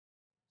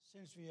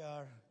Since we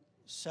are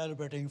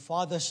celebrating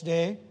Father's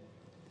Day,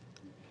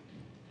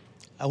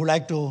 I would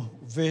like to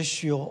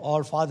wish you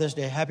all Father's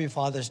Day, Happy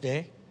Father's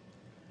Day,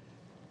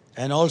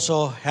 and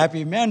also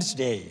Happy Men's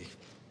Day.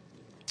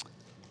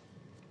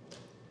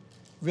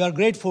 We are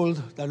grateful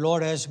the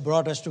Lord has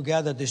brought us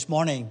together this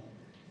morning,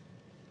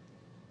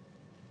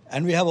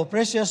 and we have a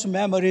precious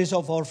memories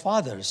of our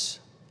fathers,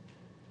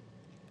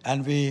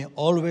 and we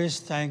always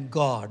thank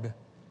God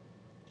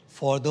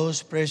for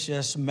those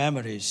precious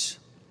memories.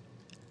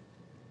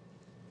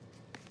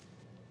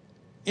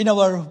 In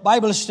our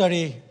Bible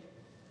study,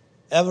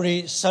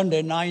 every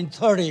Sunday,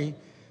 9:30,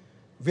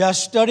 we are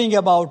studying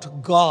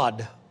about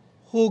God,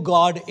 who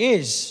God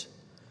is.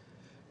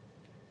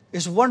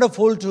 It's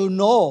wonderful to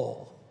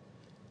know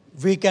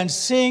we can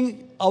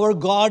sing our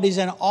God is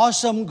an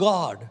awesome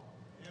God.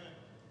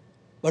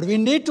 But we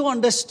need to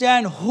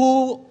understand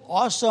who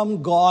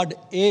awesome God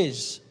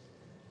is.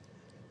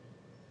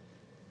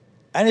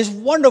 And it's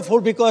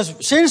wonderful because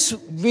since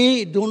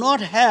we do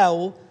not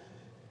have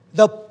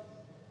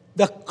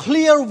the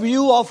clear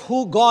view of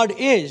who God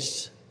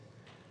is,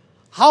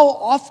 how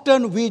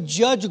often we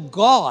judge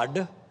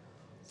God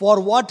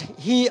for what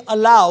He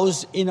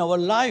allows in our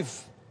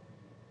life.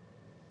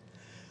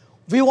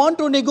 We want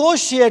to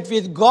negotiate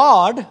with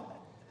God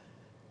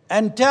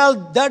and tell,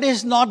 that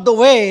is not the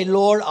way,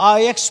 Lord,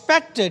 I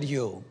expected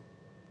you.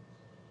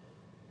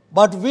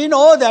 But we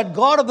know that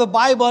God of the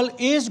Bible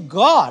is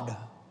God,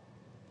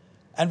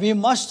 and we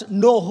must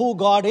know who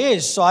God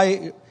is. So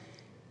I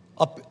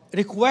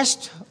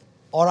request,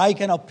 or I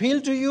can appeal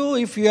to you,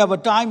 if you have a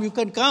time, you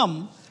can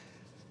come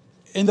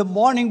in the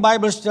morning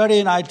Bible study,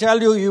 and I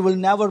tell you, you will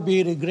never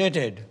be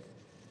regretted.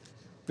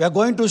 We are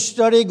going to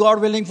study,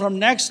 God willing, from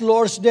next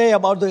Lord's Day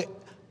about the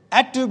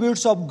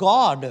attributes of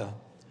God: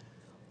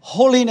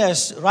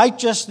 holiness,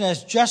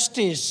 righteousness,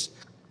 justice,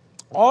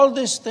 all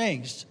these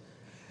things.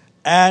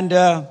 And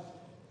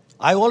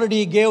I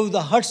already gave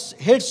the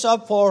heads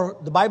up for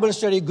the Bible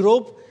study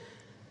group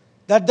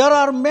that there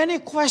are many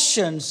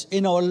questions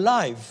in our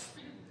life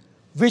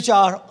which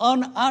are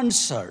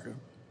unanswered.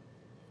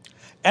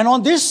 And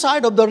on this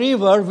side of the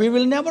river, we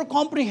will never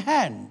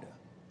comprehend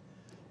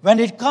when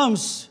it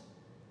comes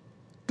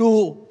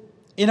to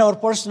in our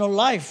personal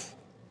life.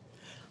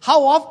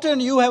 How often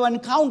you have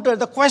encountered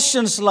the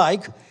questions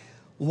like,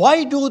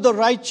 why do the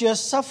righteous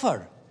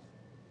suffer?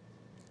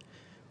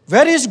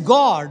 Where is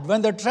God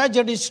when the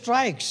tragedy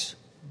strikes?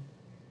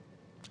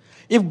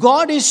 If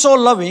God is so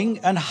loving,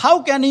 and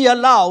how can He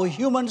allow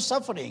human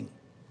suffering?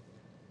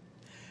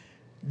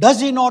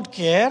 Does He not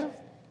care?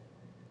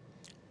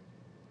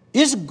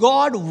 Is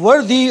God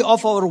worthy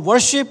of our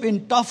worship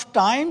in tough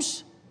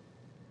times?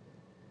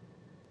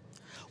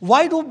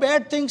 Why do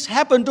bad things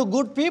happen to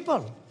good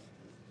people?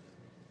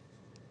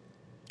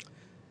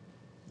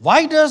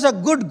 Why does a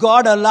good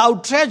God allow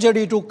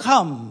tragedy to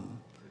come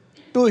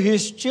to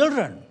His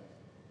children?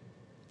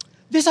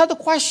 These are the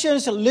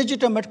questions,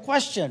 legitimate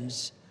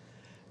questions,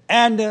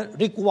 and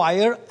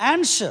require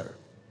answer.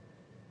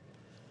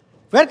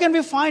 Where can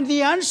we find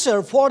the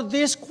answer for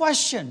these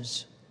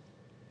questions?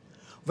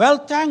 Well,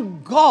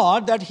 thank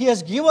God that He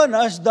has given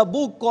us the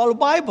book called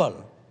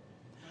Bible.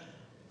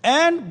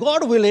 And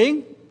God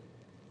willing,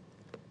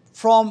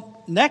 from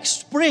next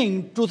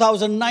spring,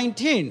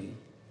 2019,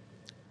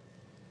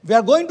 we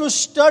are going to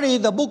study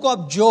the book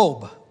of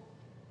Job.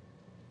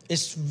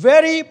 It's a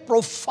very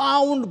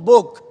profound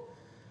book.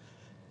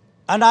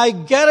 And I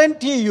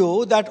guarantee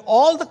you that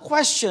all the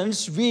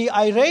questions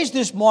I raised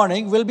this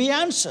morning will be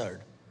answered,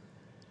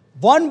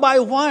 one by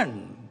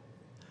one.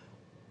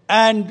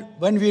 And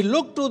when we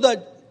look to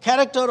the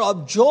character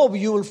of Job,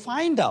 you will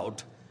find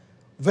out,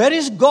 where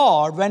is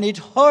God when it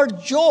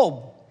hurt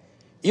Job?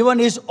 Even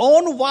his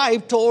own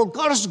wife told,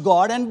 curse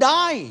God and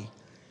die.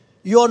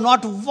 You are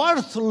not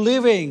worth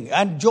living.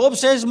 And Job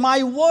says,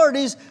 my word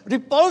is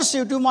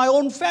repulsive to my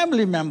own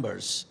family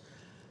members.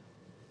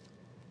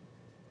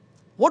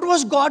 What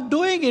was God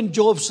doing in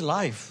Job's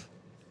life?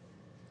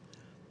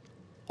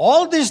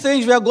 All these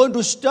things we are going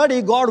to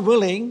study, God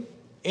willing,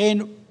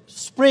 in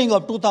spring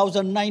of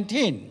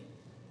 2019.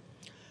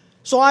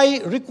 So I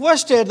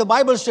requested the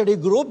Bible study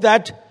group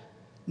that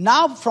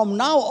from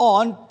now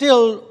on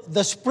till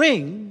the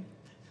spring,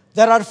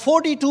 there are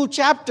 42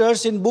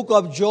 chapters in book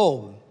of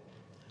Job.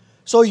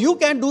 So you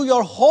can do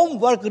your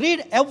homework,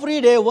 read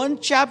every day one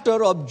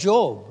chapter of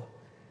Job,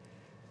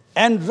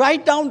 and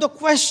write down the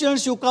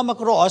questions you come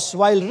across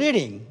while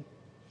reading.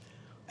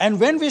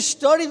 And when we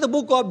study the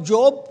book of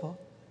Job,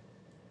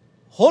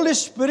 Holy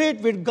Spirit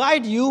will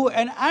guide you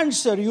and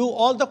answer you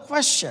all the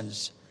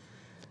questions.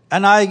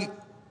 And I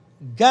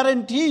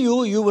guarantee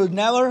you, you will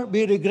never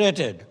be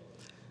regretted.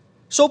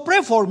 So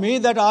pray for me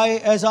that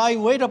as I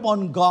wait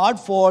upon God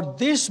for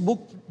this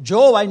book,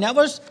 Job, I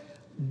never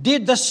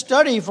did the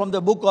study from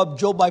the book of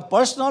Job by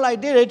personal. I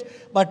did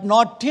it, but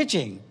not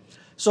teaching.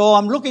 So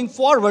I'm looking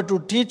forward to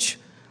teach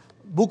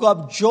book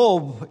of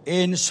Job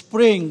in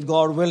spring,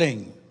 God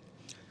willing.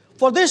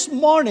 For this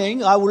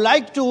morning, I would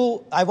like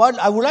you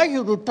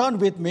to turn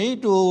with me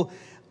to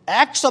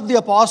Acts of the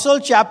Apostle,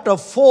 chapter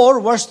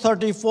 4, verse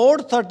 34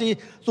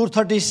 through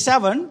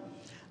 37.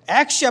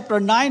 Acts chapter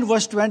 9,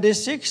 verse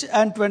 26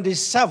 and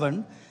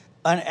 27.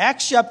 And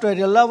Acts chapter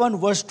 11,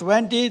 verse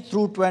 20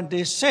 through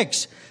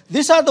 26.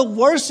 These are the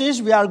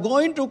verses we are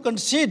going to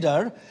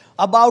consider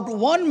about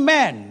one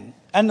man.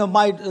 And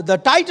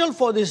the title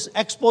for this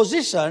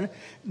exposition,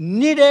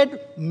 Needed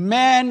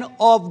Man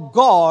of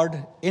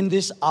God in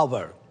this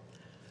hour.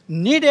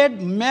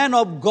 Needed man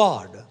of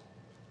God.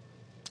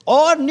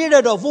 Or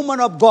needed a woman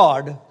of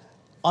God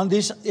in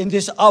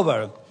this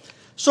hour.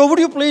 So would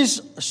you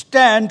please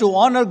stand to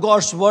honor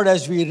God's word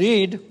as we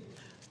read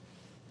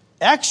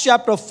Acts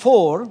chapter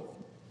 4,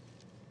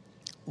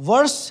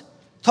 verse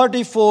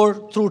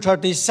 34 through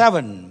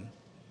 37.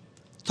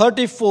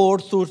 34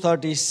 through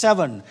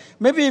 37.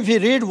 Maybe if we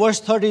read verse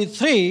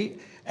 33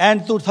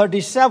 and through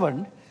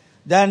 37,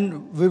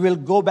 then we will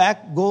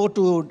go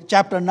to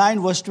chapter 9,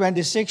 verse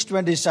 26,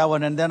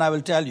 27, and then I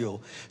will tell you.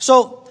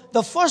 So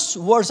the first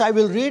verse I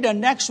will read,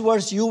 and next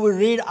verse you will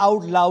read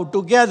out loud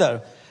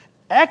together.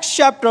 Acts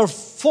chapter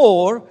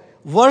 4,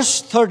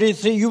 verse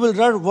 33, you will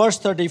read verse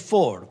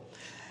 34.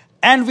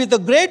 And with a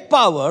great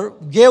power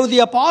gave the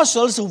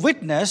apostles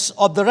witness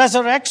of the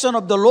resurrection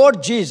of the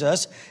Lord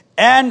Jesus,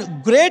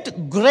 and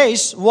great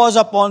grace was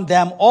upon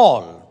them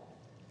all.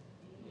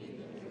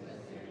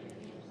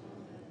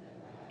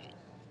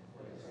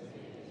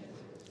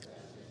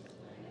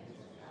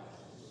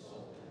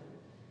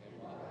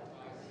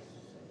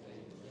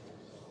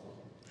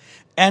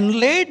 And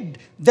laid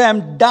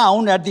them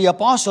down at the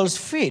apostles'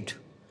 feet.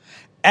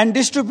 And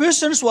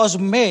distributions was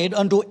made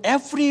unto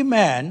every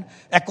man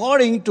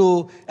according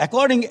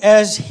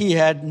as he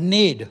had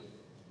need.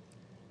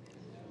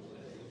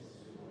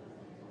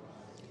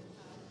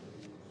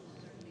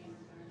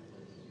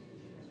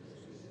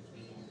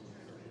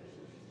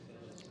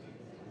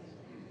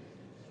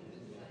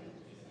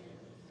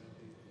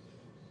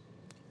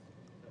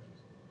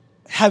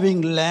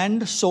 Having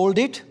land, sold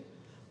it,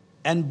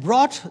 and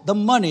brought the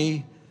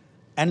money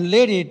and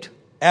laid it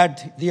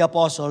at the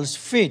apostles'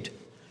 feet.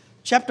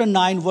 Chapter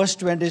 9, verse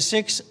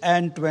 26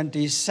 and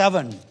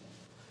 27.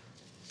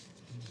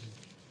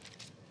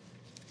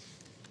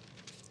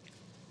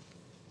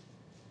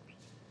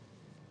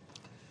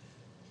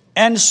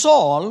 And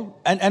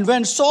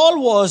when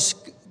Saul was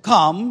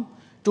come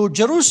to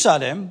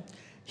Jerusalem,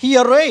 he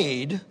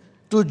arrayed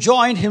to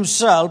join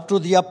himself to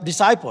the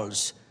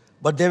disciples.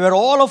 But they were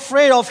all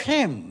afraid of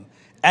him,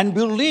 and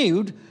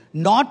believed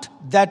not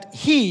that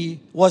he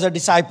was a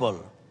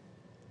disciple.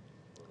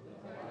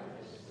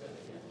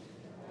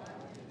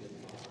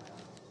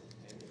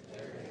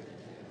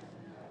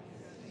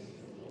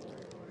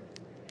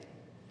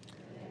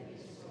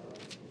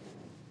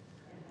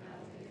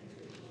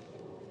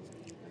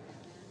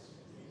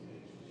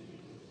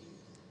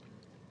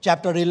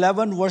 Chapter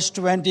 11, verse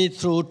 20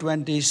 through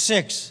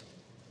 26.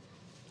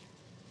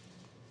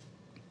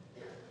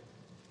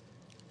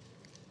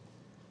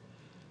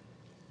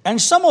 And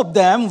some of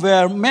them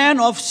were men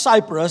of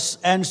Cyprus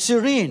and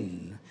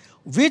Cyrene,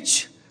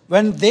 which,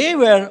 when they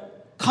were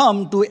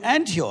come to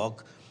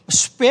Antioch,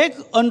 spake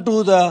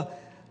unto the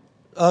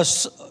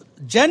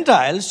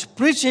Gentiles,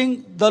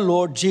 preaching the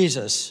Lord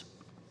Jesus.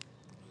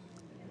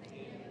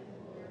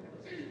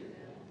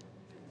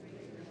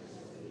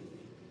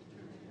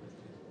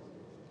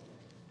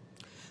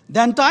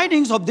 Then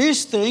tidings of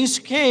these things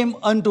came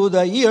unto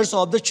the ears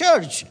of the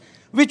church,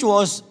 which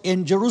was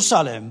in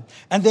Jerusalem.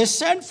 And they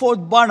sent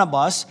forth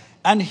Barnabas,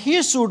 and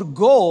he should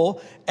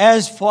go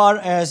as far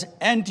as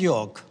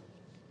Antioch.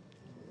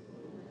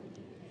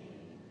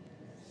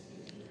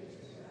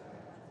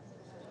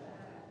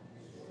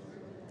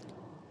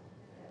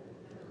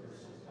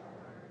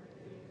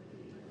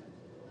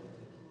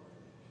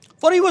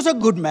 For he was a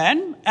good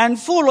man, and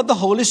full of the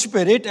Holy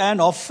Spirit and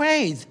of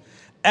faith,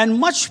 and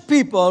much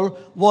people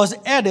was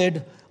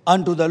added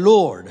unto the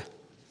Lord.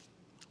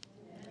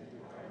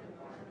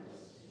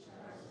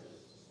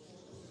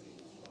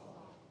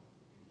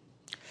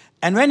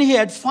 And when he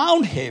had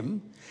found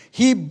him,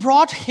 he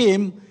brought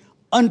him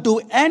unto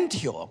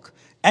Antioch.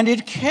 And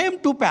it came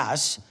to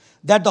pass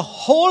that the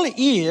whole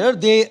year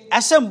they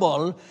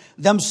assembled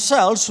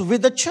themselves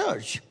with the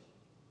church,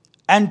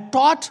 and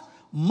taught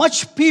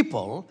much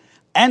people,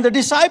 and the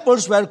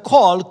disciples were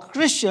called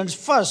Christians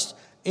first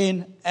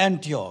in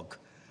Antioch.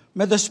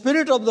 May the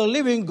Spirit of the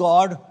living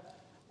God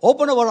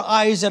open our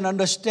eyes and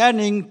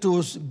understanding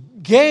to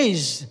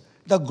gaze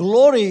the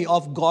glory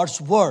of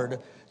God's word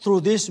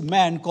through this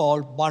man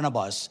called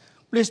Barnabas.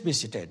 Please be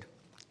seated.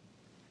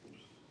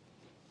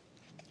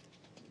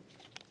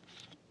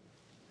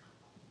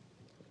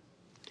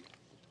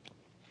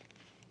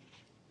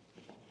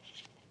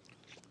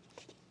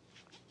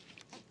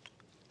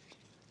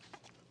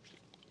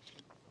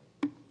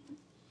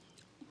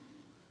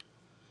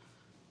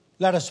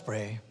 Let us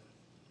pray.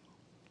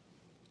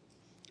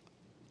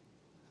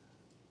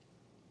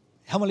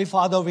 Heavenly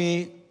Father,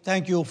 we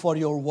thank you for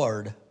your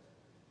word.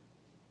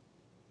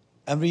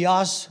 And we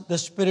ask the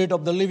Spirit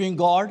of the living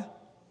God,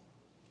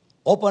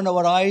 open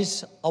our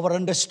eyes, our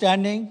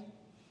understanding,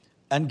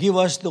 and give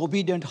us the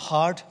obedient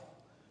heart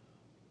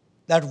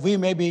that we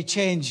may be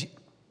changed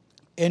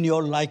in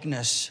your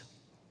likeness.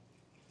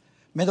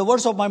 May the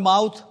words of my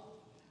mouth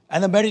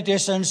and the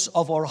meditations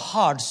of our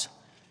hearts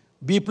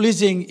be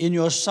pleasing in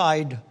your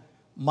sight,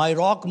 my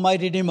rock, my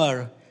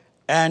redeemer,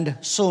 and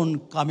soon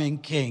coming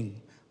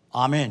King.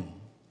 Amen.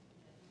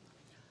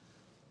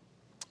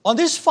 On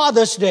this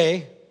Father's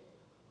Day,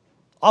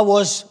 I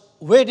was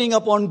waiting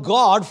upon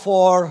God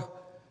for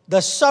the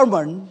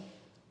sermon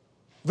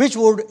which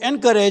would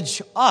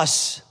encourage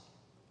us.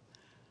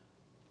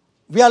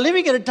 We are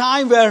living in a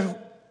time where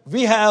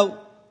we have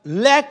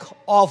lack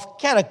of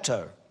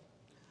character.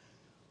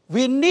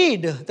 We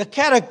need the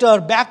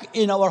character back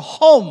in our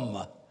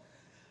home.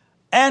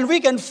 And we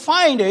can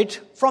find it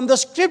from the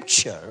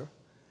scripture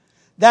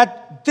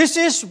that this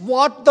is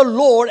what the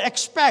Lord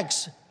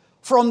expects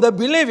from the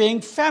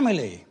believing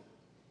family.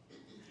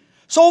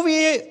 So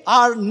we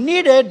are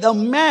needed the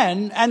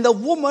man and the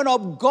woman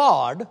of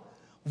God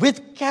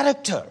with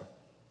character.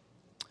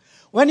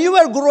 When you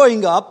were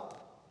growing up,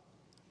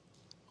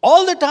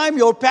 all the time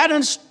your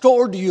parents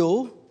told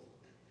you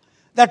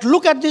that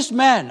look at this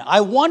man,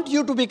 I want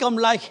you to become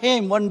like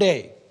him one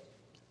day.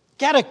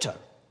 Character.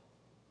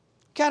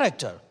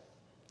 Character.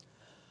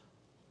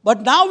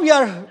 But now we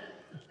are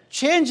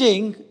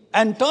changing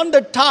and turn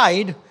the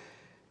tide.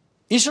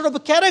 Instead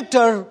of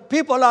character,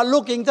 people are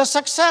looking the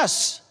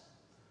success.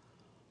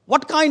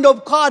 What kind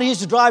of car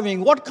he's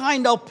driving? What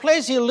kind of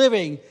place he's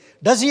living?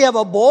 Does he have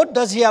a boat?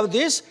 Does he have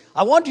this?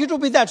 I want you to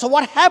be that. So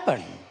what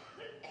happened?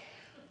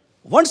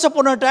 Once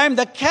upon a time,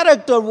 the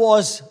character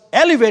was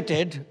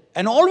elevated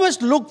and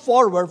always looked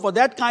forward for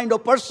that kind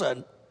of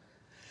person.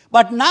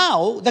 But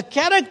now, the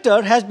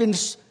character has been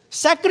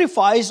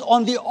sacrificed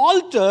on the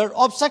altar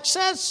of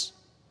success.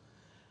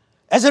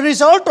 As a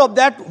result of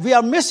that, we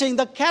are missing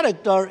the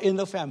character in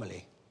the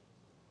family.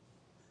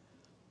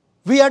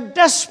 We are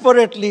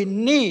desperately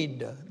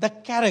need the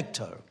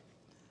character.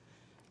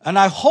 And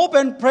I hope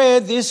and pray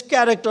this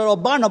character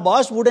of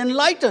Barnabas would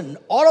enlighten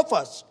all of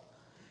us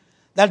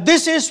that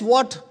this is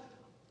what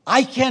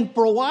I can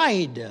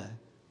provide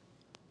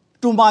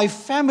to my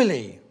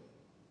family.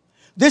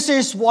 This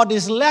is what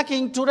is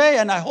lacking today,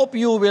 and I hope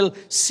you will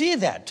see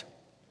that.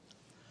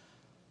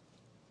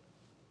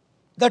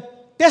 The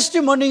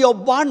testimony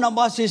of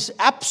Barnabas is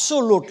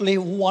absolutely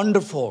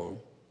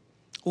wonderful.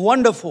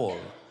 Wonderful.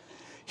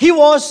 He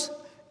was,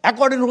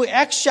 according to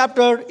Acts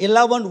chapter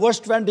 11, verse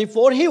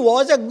 24, he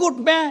was a good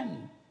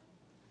man.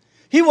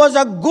 He was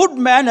a good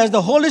man, as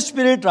the Holy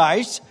Spirit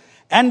writes.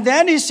 And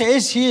then he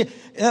says,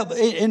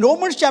 in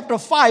Romans chapter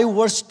 5,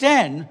 verse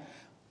 10,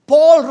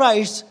 Paul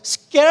writes,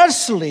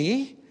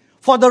 scarcely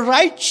for the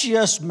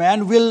righteous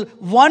man will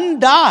one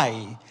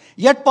die,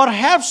 yet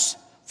perhaps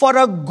for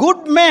a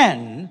good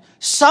man,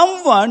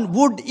 someone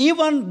would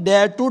even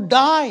dare to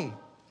die.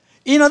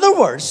 In other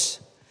words,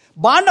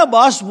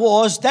 Barnabas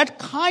was that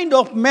kind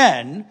of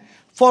man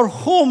for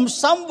whom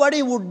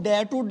somebody would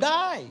dare to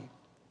die.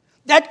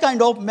 That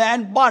kind of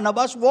man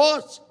Barnabas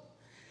was.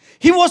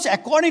 He was,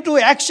 according to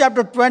Acts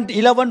chapter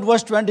 11,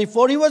 verse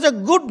 24, he was a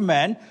good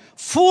man,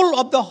 full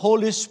of the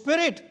Holy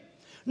Spirit.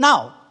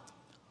 Now,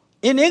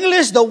 in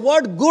English, the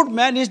word good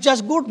man is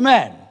just good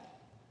man.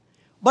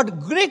 But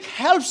Greek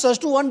helps us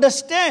to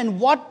understand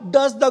what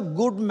does the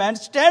good man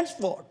stand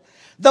for.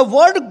 The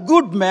word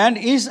good man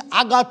is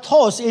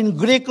agathos in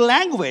Greek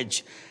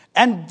language.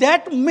 And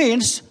that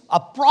means a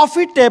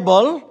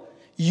profitable,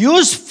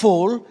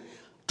 useful,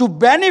 to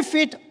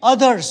benefit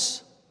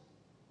others.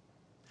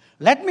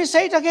 Let me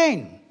say it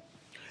again.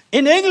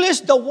 In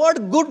English, the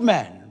word good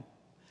man.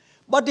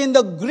 But in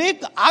the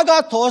Greek,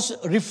 agathos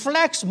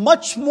reflects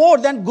much more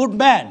than good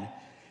man.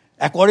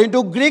 According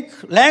to Greek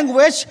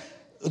language,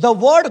 the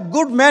word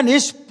good man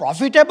is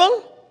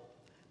profitable,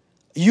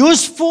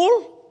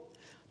 useful,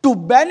 to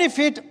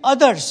benefit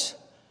others.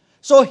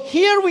 So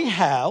here we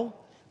have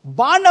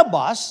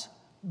Barnabas,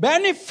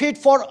 benefit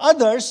for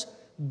others,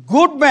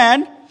 good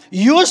man,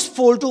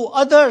 useful to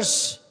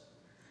others.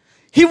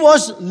 He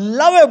was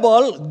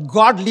lovable,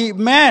 godly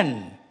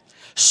man.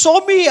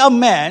 Show me a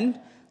man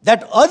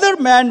that other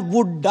men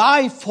would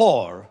die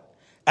for,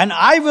 and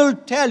I will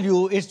tell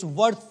you it's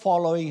worth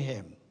following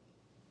him.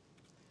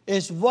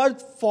 It's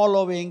worth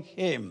following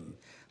him.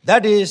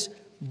 That is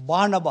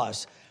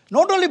Barnabas.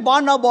 Not only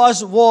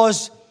Barnabas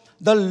was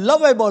the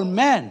lovable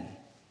man,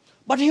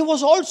 but he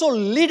was also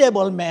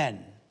leadable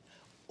man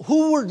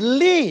who would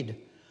lead.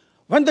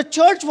 When the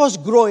church was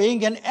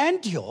growing in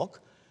Antioch,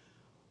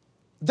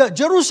 the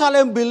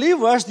Jerusalem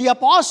believers, the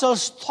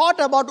apostles, thought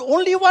about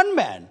only one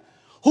man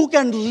who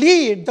can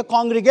lead the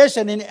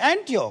congregation in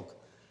Antioch.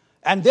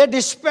 And they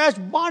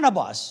dispatched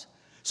Barnabas.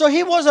 So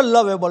he was a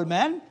lovable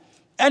man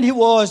and he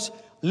was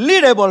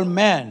leadable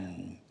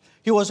man.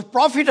 He was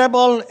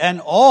profitable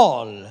and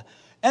all.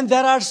 And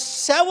there are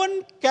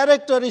 7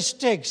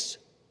 characteristics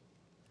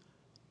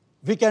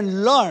we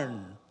can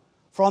learn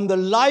from the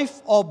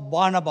life of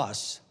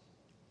Barnabas.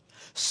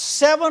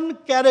 7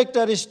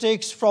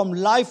 characteristics from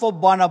life of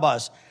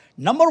Barnabas.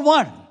 Number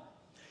 1,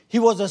 he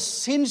was a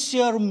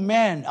sincere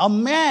man, a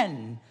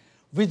man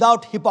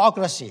without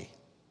hypocrisy.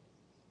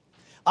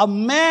 a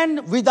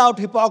man without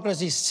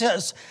hypocrisy,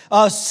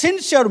 a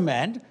sincere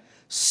man.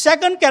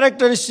 Second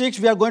characteristic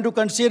we are going to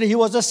consider, he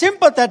was a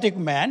sympathetic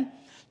man.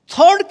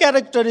 Third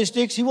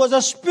characteristic, he was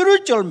a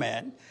spiritual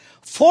man.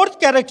 Fourth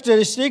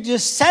characteristic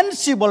is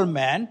sensible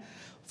man.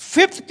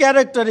 Fifth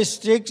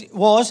characteristic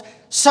was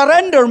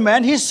surrender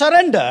man. He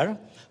surrendered.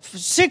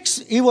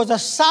 Sixth, he was a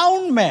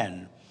sound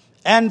man.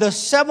 And the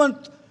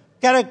seventh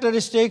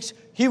characteristics,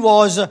 he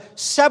was a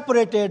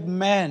separated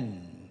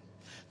man.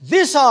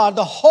 These are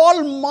the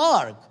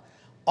hallmark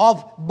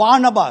of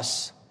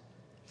Barnabas.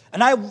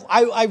 And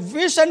I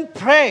wish and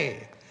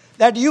pray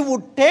that you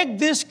would take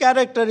these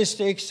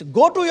characteristics,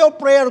 go to your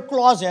prayer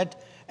closet,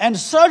 and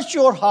search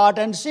your heart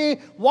and see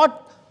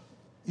what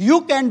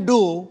you can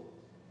do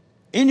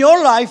in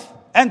your life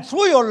and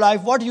through your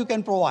life, what you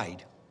can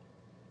provide.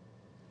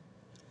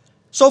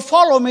 So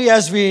follow me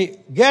as we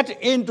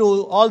get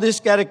into all these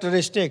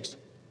characteristics.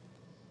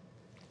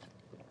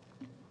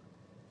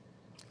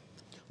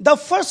 The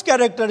first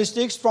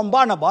characteristics from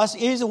Barnabas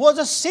was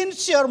a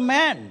sincere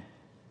man.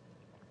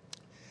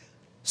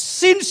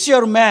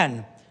 Sincere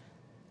man.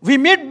 We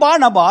meet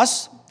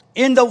Barnabas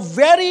in the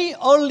very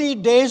early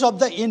days of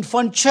the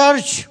infant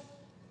church.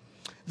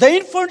 The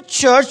infant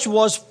church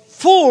was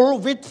full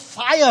with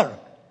fire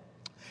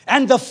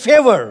and the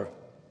favor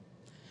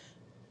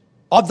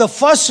of the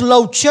first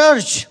love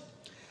church.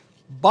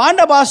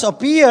 Barnabas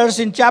appears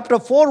in chapter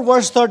 4,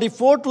 verse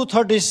 34 to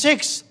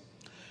 36.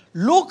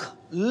 Luke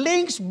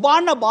links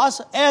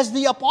Barnabas as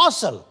the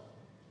apostle.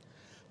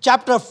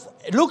 Acts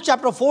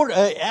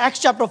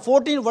chapter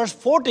 14, verse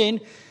 14,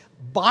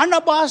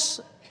 Barnabas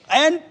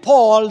and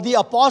Paul, the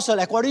apostle,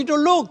 according to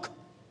Luke.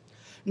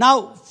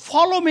 Now,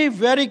 follow me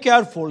very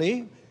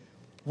carefully.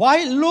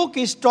 Why Luke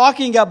is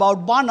talking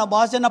about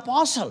Barnabas, an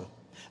apostle.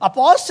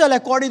 Apostle,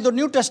 according to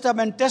New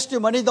Testament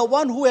testimony, the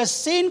one who has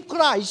seen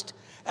Christ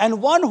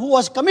and one who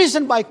was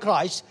commissioned by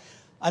Christ.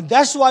 And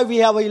that's why we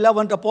have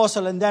 11th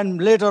apostle, and then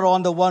later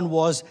on the one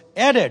was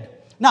added.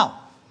 Now,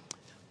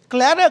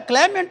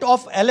 Clement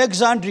of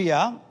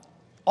Alexandria,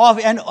 of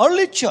an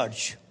early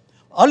church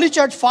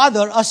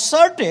father,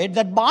 asserted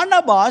that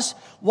Barnabas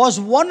was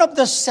one of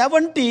the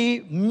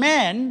 70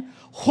 men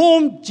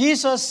whom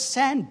Jesus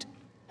sent.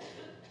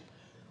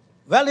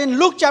 Well, in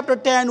Luke chapter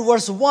 10,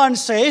 verse 1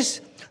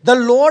 says, the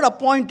Lord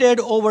appointed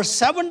over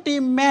 70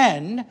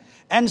 men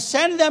and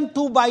sent them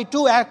 2 by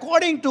 2.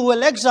 According to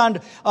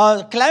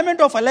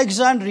Clement of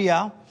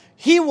Alexandria,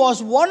 he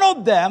was one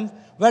of them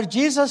where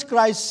Jesus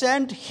Christ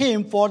sent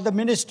him for the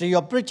ministry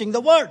of preaching the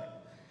word.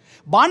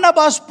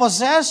 Barnabas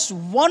possessed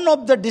one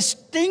of the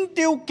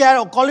distinctive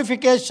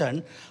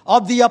qualifications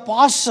of the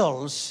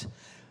apostles.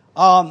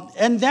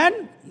 And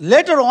then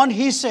later on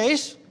he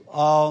says,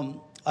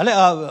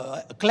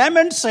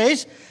 Clement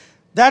says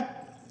that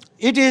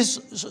it is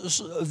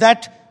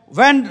that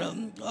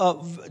when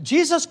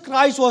Jesus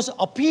Christ was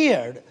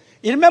appeared,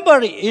 you remember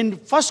in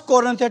 1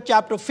 Corinthians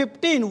chapter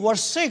 15,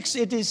 verse 6,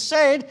 it is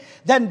said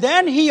that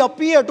then he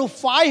appeared to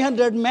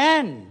 500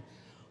 men.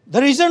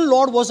 The reason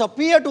Lord was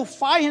appeared to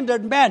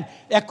 500 men,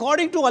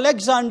 according to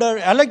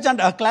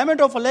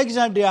Clement of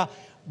Alexandria,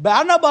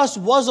 Barnabas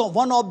was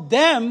one of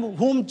them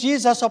whom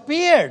Jesus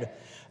appeared.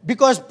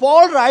 Because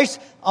Paul writes,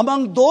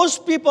 among those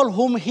people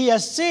whom he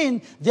has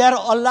seen, they are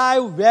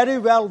alive very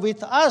well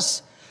with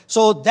us.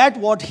 So that's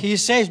what he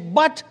says.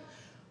 But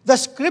the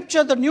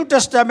scripture, the New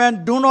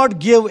Testament, do not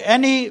give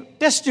any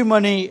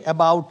testimony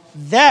about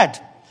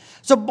that.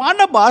 So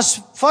Barnabas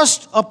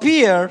first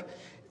appeared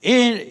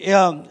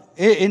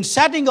in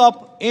setting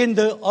up in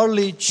the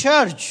early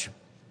church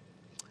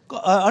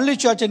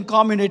and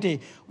community,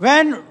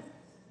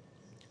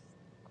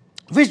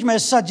 which may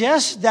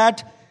suggest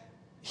that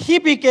he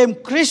became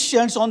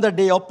Christians on the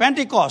day of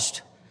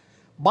Pentecost.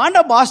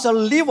 Barnabas, a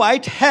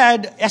Levite,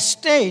 had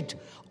estate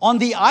on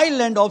the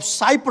island of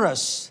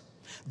Cyprus.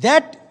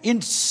 That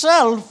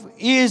itself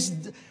is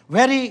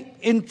very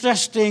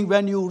interesting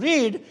when you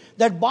read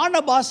that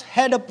Barnabas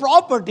had a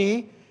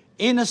property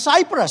in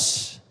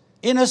Cyprus.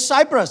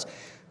 The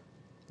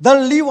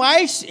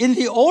Levites in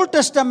the Old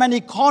Testament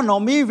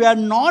economy were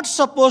not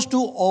supposed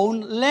to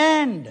own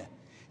land.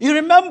 You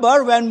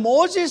remember when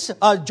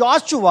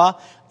Joshua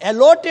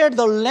allotted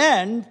the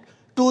land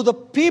to the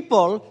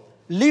people,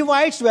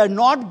 Levites were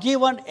not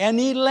given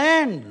any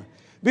land.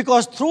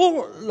 Because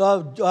through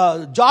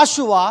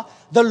Joshua,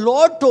 the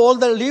Lord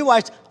told the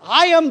Levites,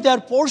 I am their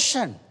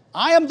portion.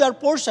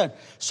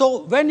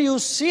 So when you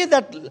see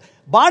that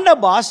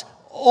Barnabas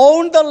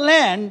owned the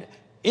land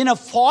in a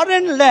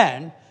foreign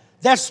land,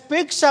 that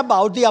speaks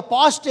about the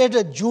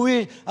apostate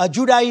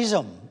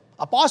Judaism.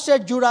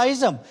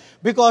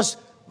 Because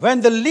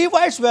when the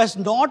Levites were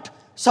not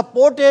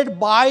supported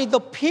by the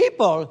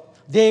people,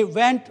 they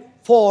went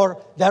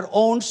for their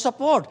own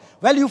support.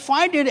 Well, you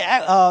find in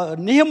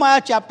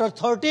Nehemiah chapter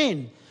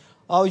 13,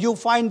 you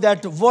find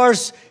that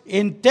verse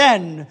in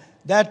 10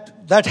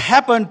 that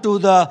happened to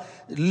the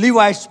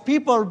Levites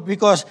people,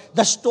 because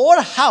the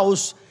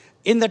storehouse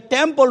in the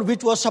temple,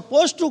 which was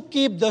supposed to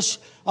keep the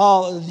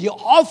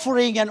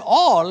offering and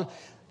all,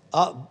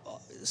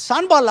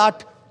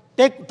 Sanballat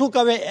took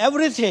away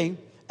everything,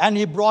 and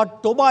he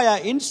brought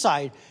Tobiah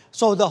inside.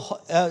 So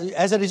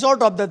as a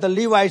result of that, the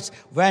Levites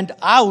went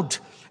out.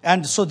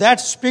 And so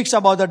that speaks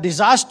about the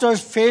disastrous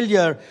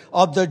failure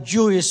of the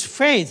Jewish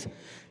faith.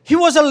 He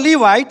was a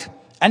Levite,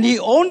 and he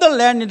owned the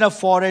land in a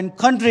foreign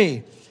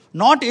country,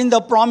 not in the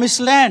promised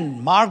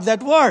land. Mark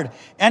that word.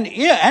 And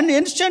in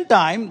ancient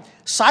time,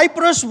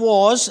 Cyprus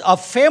was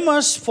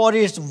famous for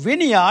its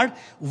vineyard,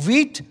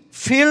 wheat,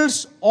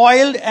 fields,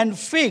 oil, and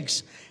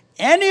figs.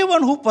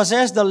 Anyone who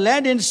possessed the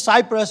land in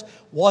Cyprus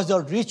was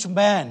a rich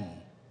man.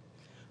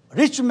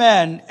 Rich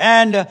man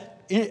and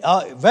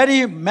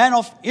very man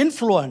of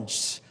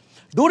influence.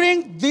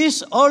 During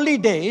these early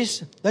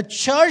days, the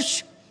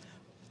church,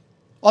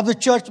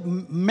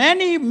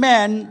 many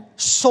men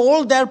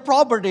sold their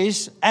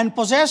properties and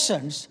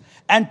possessions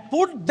and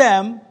put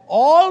them,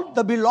 all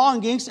the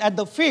belongings, at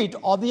the feet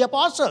of the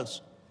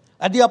apostles.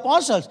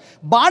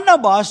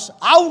 Barnabas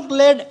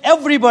outled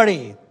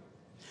everybody.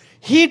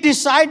 He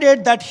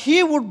decided that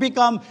he would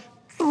become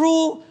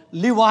true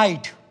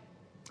Levite,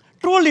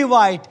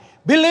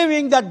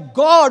 believing that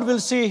God will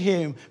see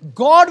him.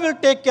 God will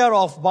take care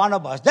of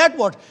Barnabas. That's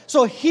what.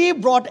 So he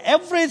brought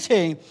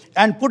everything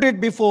and put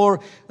it before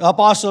the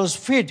apostles'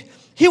 feet.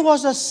 He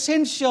was a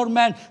sincere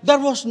man. There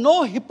was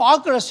no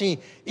hypocrisy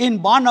in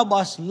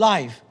Barnabas'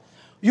 life.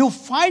 You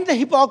find the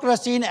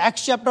hypocrisy in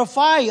Acts chapter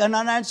 5,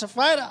 Ananias and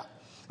Sapphira.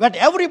 But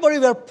everybody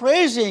were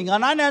praising.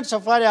 Ananias and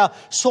Sapphira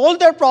sold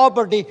their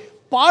property.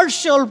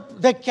 Partial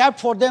they kept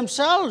for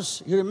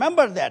themselves. You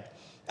remember that?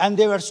 And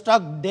they were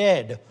struck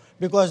dead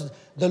because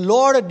the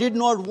Lord did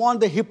not want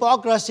the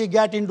hypocrisy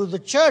get into the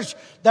church.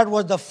 That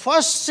was the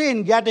first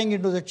sin getting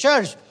into the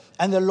church.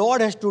 And the Lord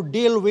has to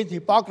deal with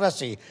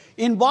hypocrisy.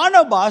 In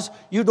Barnabas,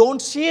 you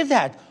don't see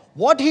that.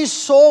 What he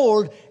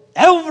sold,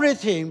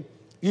 everything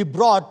he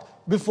brought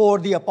before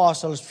the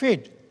apostles'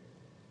 feet.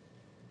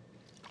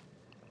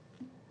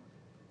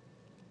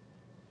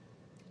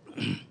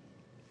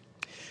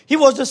 He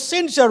was a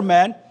sincere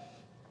man,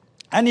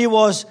 and he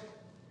was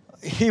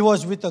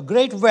with a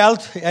great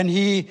wealth, and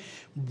he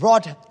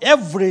brought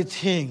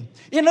everything.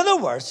 In other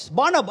words,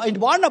 in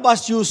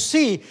Barnabas, you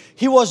see,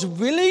 he was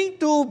willing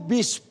to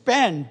be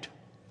spent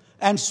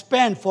and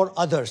spend for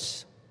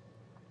others.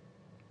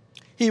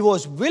 He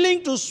was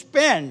willing to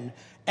spend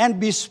and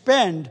be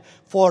spent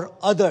for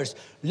others.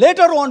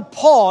 Later on,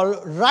 Paul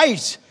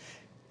writes,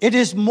 it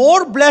is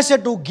more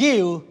blessed to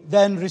give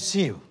than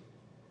receive.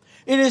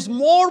 It is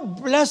more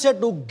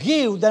blessed to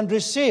give than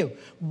receive.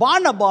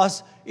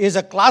 Barnabas is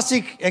a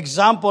classic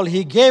example.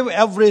 He gave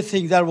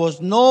everything. There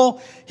was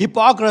no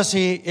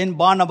hypocrisy in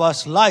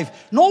Barnabas'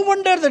 life. No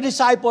wonder the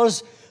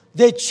disciples,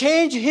 they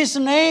changed his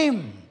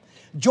name.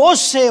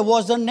 Joseph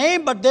was the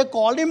name, but they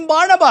called him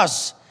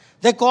Barnabas.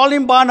 They called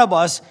him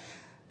Barnabas.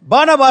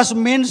 Barnabas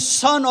means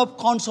son of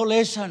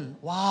consolation.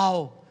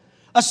 Wow.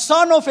 A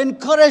son of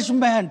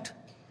encouragement.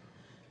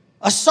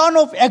 A son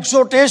of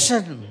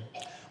exhortation.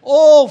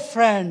 Oh,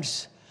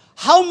 friends,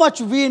 how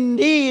much we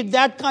need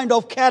that kind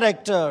of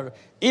character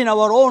in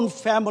our own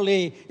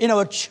family, in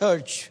our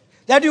church.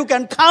 That you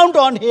can count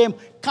on him,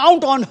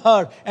 count on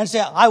her, and say,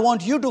 I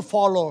want you to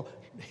follow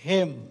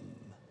him.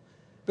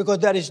 Because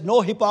there is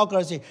no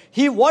hypocrisy.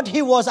 What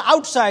he was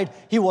outside,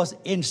 he was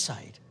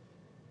inside.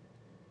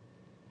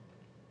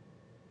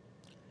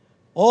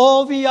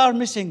 Oh, we are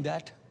missing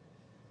that.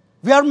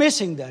 We are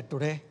missing that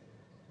today.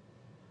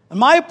 And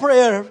my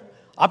prayer,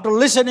 after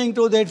listening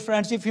to that,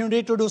 friends, if you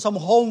need to do some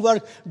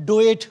homework, do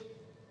it.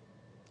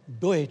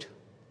 Do it.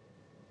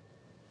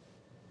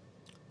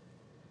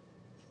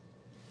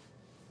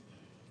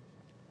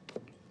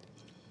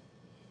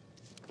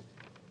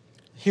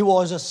 He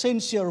was a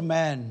sincere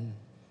man.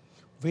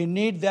 We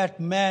need that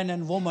man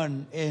and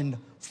woman in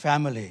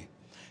family.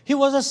 He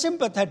was a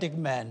sympathetic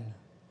man.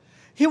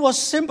 He was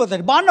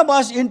sympathetic.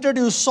 Barnabas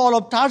introduced Saul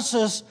of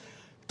Tarsus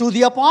to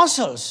the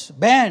apostles'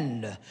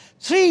 band.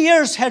 3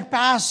 years had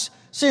passed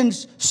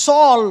since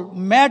Saul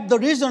met the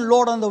risen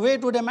Lord on the way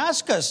to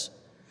Damascus.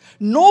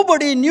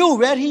 Nobody knew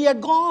where he had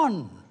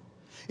gone.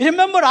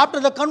 Remember, after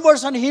the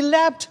conversion, he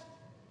left.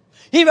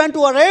 He went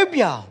to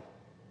Arabia.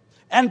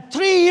 And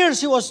 3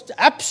 years he was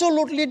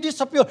absolutely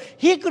disappeared.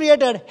 He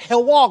created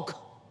havoc.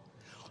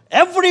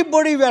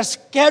 Everybody was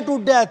scared to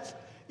death.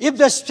 If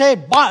they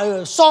said,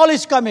 Saul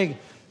is coming,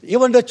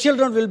 even the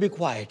children will be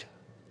quiet.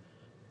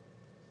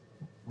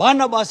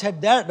 Barnabas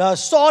had that,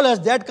 Saul has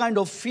that kind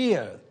of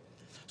fear.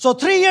 So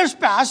 3 years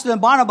passed, then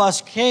Barnabas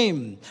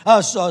came,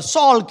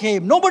 Saul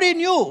came. Nobody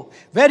knew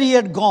where he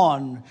had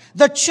gone.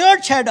 The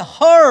church had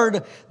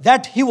heard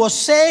that he was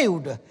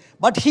saved,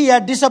 but he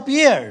had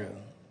disappeared.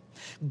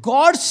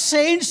 God's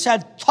saints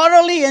had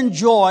thoroughly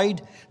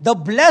enjoyed the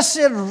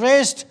blessed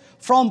rest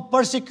from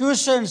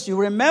persecutions. You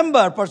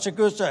remember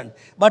persecution.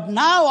 But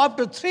now,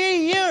 after 3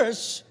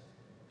 years,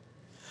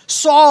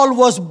 Saul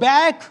was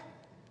back.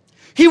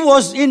 He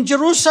was in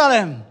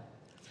Jerusalem.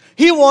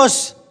 He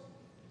was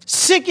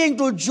seeking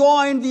to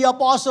join the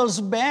apostles'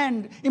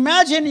 band.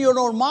 Imagine in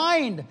your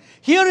mind,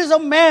 here is a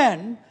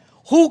man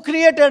who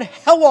created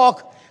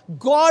havoc.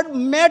 God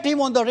met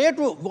him on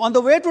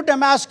the way to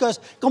Damascus,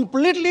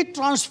 completely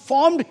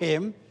transformed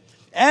him.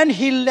 And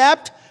he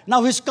left.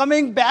 Now he's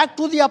coming back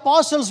to the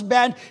apostles'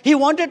 band. He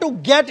wanted to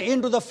get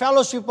into the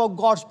fellowship of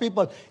God's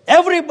people.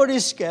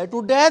 Everybody's scared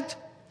to death.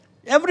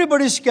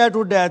 Everybody's scared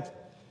to death.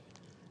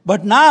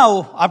 But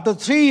now, after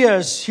 3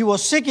 years, he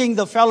was seeking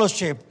the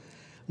fellowship.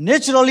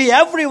 Naturally,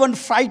 everyone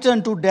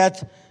frightened to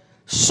death.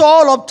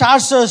 Saul of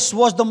Tarsus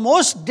was the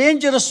most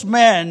dangerous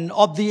man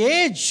of the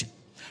age.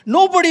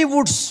 Nobody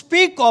would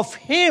speak of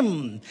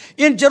him.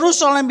 In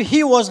Jerusalem,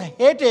 he was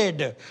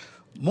hated,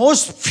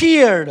 most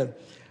feared,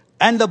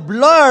 and the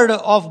blood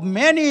of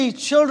many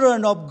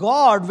children of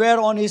God were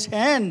on his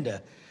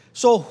hand.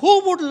 So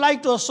who would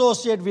like to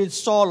associate with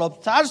Saul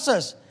of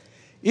Tarsus?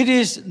 It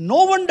is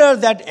no wonder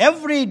that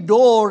every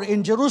door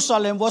in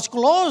Jerusalem was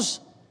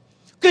closed.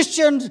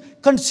 Christians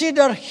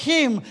consider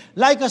him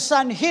like a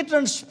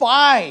Sanhedrin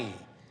spy.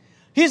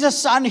 He's a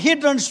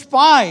Sanhedrin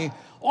spy.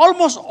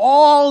 Almost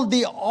all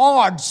the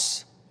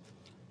odds,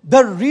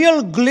 the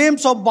real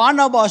glimpse of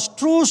Barnabas'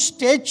 true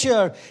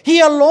stature, he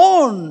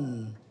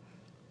alone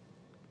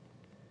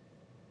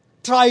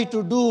tried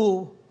to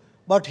do,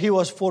 but he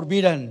was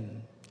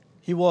forbidden.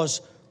 He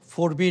was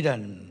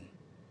forbidden.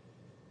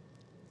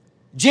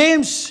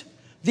 James,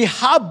 the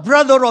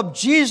half-brother of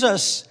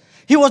Jesus,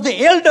 he was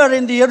the elder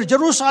in the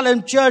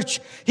Jerusalem church.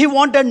 He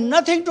wanted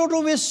nothing to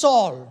do with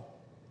Saul.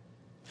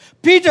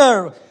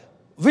 Peter,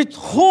 with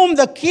whom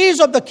the keys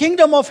of the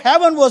kingdom of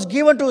heaven was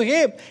given to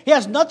him, he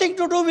has nothing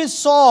to do with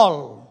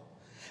Saul.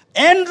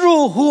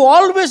 Andrew, who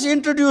always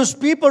introduced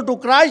people to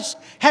Christ,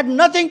 had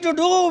nothing to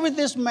do with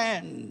this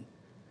man.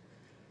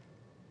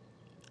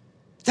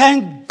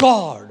 Thank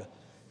God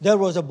there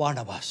was a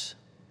Barnabas.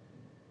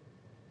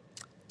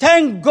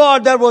 Thank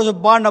God there was a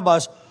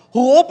Barnabas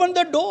who opened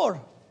the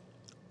door.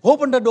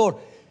 Opened the door.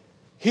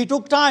 He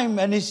took time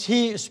and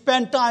he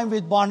spent time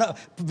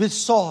with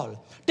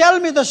Saul. Tell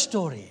me the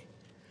story.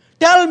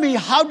 Tell me,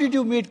 how did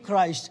you meet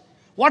Christ?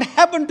 What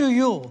happened to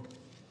you?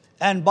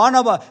 And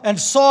Barnabas and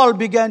Saul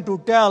began to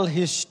tell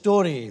his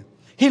story.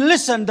 He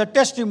listened the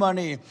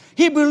testimony.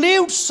 He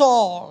believed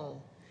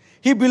Saul.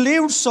 He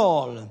believed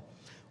Saul.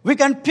 We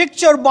can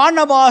picture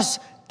Barnabas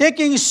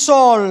taking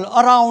Saul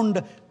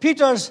around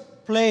Peter's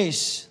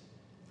place.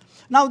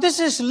 Now this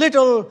is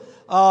little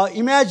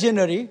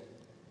imaginary.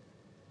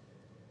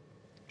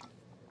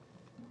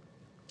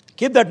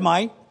 Keep that in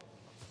mind.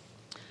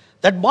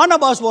 That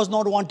Barnabas was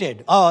not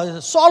wanted.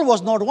 Saul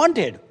was not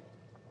wanted.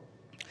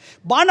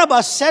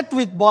 Barnabas sat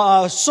with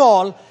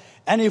Saul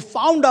and he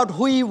found out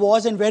who he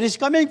was and where he's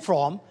coming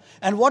from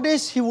and what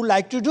is he would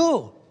like to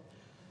do.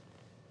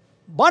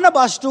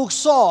 Barnabas took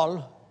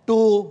Saul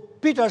to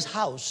Peter's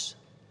house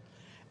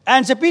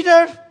and said,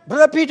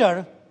 Brother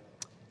Peter,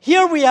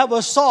 here we have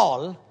a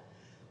Saul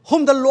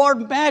whom the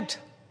Lord met.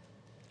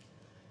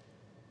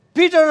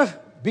 Peter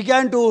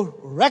began to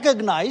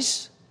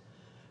recognize,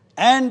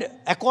 and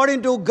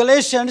according to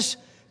Galatians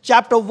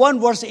chapter 1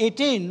 verse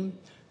 18,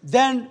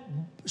 then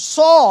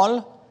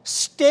Saul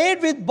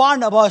stayed with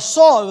Barnabas.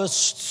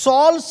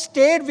 Saul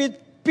stayed with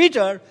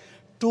Peter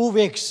 2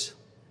 weeks.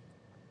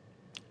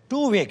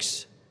 2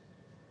 weeks.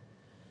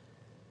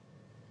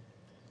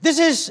 This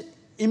is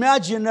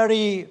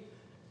imaginary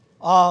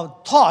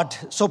thought,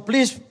 so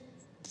please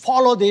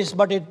follow this,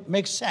 but it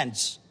makes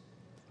sense.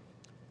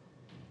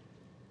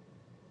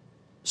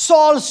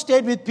 Saul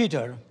stayed with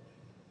Peter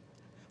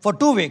for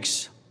 2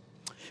 weeks.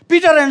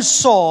 Peter and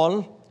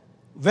Saul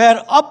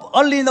were up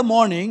early in the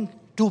morning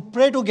to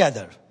pray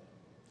together.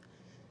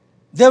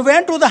 They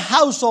went to the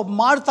house of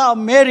Martha,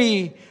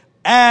 Mary,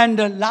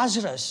 and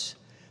Lazarus.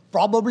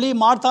 Probably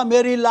Martha,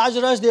 Mary,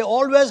 Lazarus, they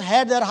always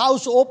had their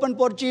house open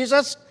for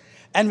Jesus.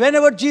 And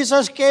whenever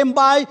Jesus came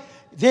by,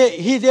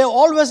 they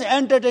always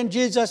entertained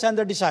Jesus and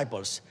the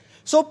disciples.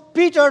 So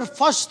Peter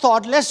first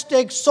thought, let's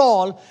take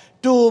Saul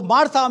to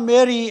Martha,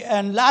 Mary,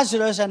 and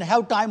Lazarus and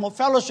have time of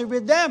fellowship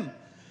with them.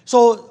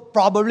 So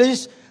probably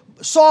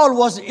Saul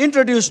was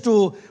introduced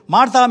to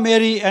Martha,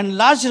 Mary, and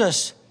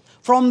Lazarus.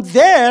 From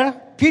there,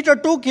 Peter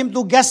took him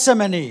to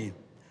Gethsemane.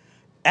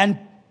 And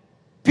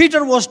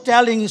Peter was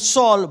telling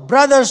Saul,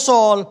 Brother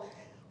Saul,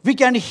 we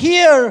can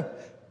hear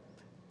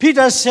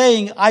Peter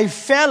saying, I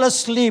fell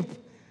asleep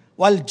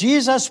while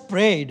Jesus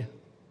prayed.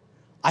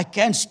 I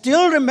can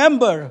still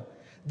remember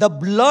the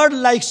blood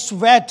like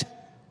sweat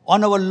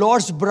on our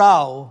Lord's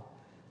brow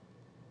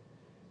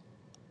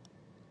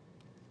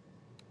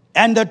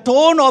and the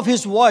tone of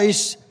his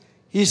voice.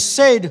 He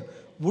said,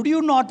 would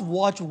you not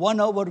watch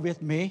 1 hour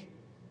with me?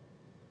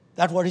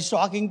 That's what he's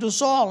talking to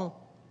Saul.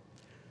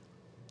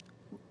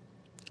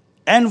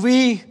 And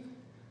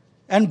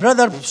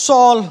Brother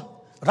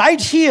Saul,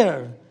 right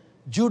here,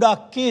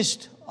 Judah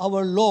kissed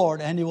our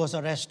Lord and he was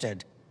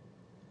arrested.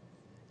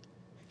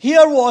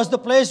 Here was the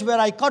place where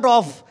I cut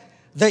off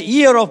the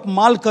ear of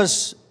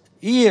Malchus'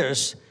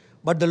 ears,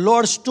 but the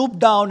Lord stooped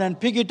down and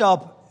picked it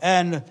up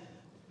and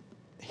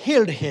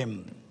healed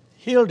him.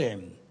 Healed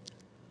him.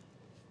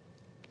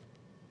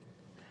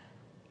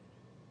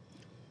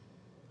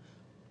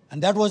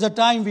 And that was the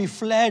time we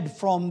fled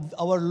from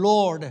our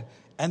Lord,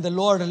 and the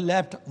Lord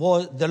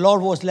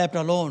was left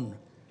alone.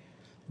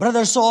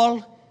 Brother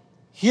Saul,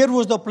 Here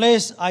was the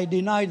place I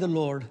denied the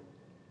Lord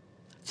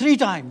 3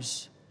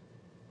 times.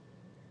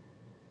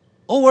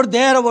 Over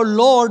there our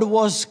Lord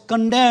was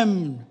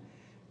condemned,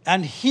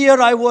 and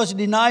here I was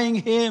denying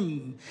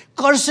him,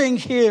 cursing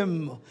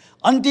him,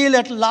 until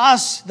at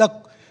last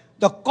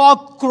the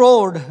cock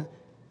crowed.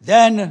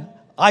 Then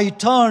I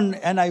turned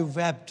and I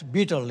wept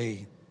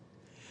bitterly.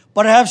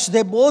 Perhaps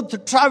they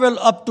both traveled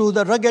up to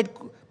the rugged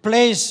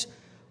place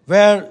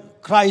where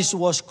Christ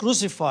was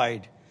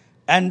crucified.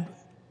 And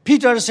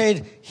Peter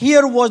said,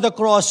 here was the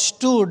cross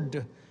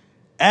stood,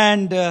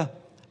 and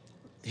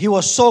he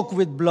was soaked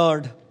with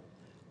blood.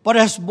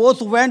 Perhaps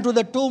both went to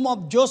the tomb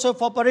of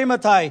Joseph of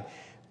Arimathea,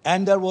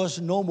 and there was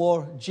no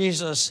more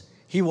Jesus.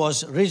 He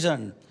was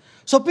risen.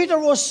 So Peter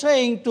was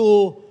saying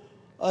to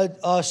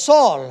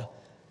Saul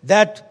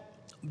that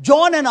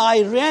John and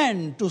I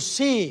ran to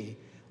see,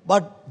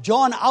 but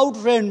John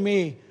outran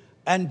me,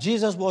 and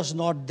Jesus was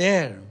not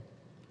there.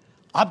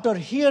 After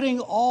hearing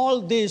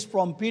all this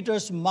from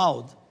Peter's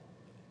mouth,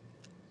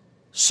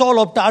 Saul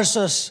of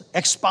Tarsus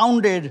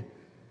expounded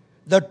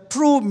the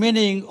true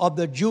meaning of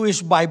the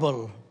Jewish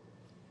Bible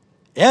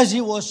as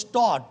he was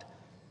taught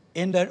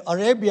in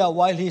Arabia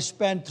while he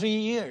spent 3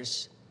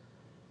 years.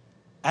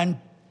 And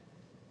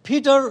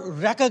Peter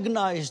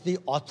recognized the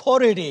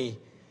authority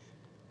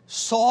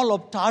Saul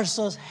of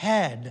Tarsus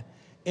had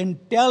in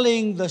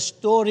telling the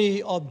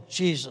story of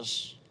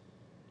Jesus.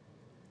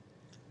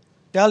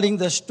 Telling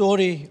the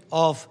story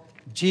of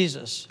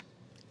Jesus.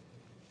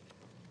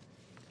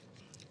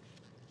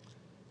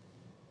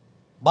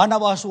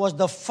 Barnabas was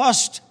the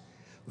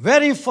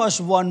very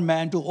first one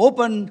man to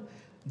open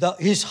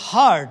his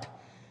heart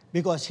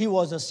because he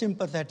was a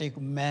sympathetic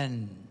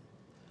man.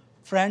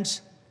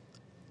 Friends,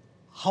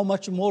 how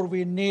much more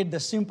we need the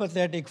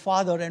sympathetic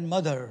father and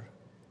mother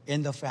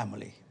in the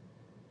family.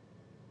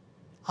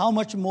 How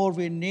much more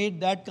we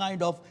need that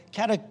kind of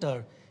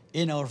character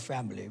in our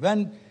family.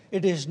 When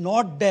it is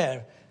not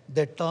there,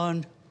 they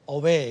turn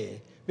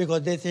away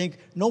because they think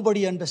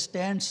nobody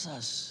understands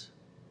us.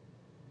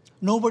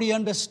 Nobody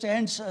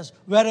understands us.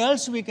 Where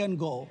else we can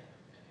go?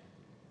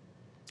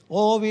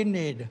 Oh, we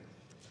need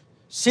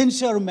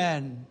sincere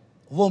man,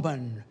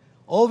 woman.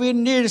 Oh, we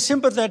need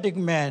sympathetic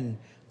man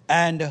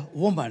and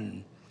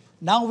woman.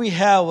 Now we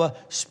have a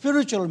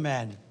spiritual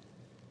man.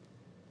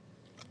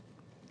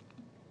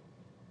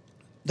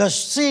 The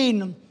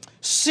scene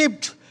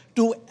shifted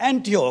to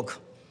Antioch.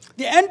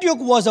 The Antioch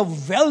was a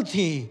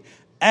wealthy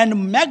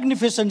and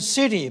magnificent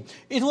city.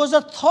 It was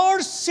the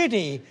 3rd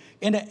city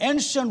in the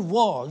ancient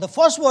world. The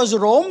first was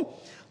Rome,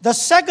 the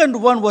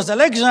second one was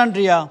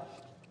Alexandria,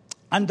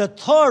 and the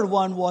third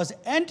one was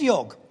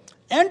Antioch.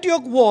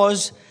 Antioch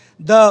was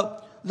the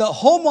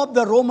home of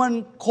the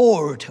Roman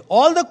court.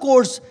 All the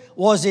courts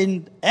was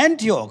in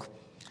Antioch.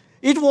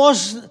 It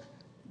was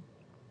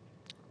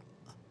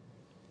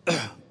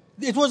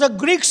a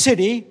Greek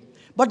city,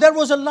 but there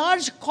was a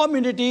large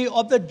community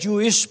of the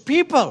Jewish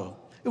people.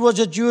 It was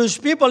a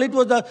Jewish people. It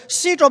was the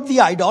seat of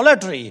the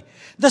idolatry.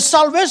 The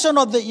salvation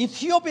of the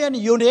Ethiopian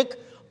eunuch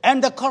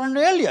and the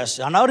Cornelius.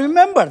 And I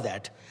remember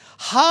that.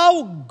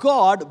 How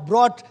God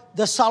brought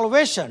the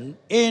salvation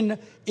in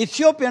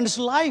Ethiopian's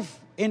life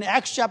in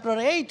Acts chapter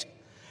 8.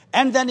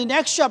 And then in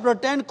Acts chapter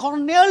 10,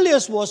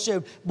 Cornelius was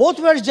saved. Both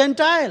were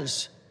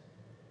Gentiles.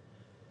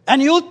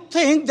 And you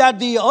think that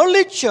the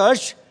early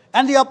church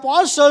and the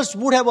apostles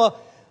would have a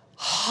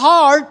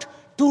heart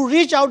to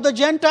reach out the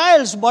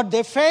Gentiles, but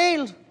they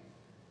failed.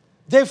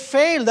 They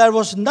failed. There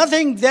was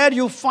nothing there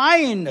you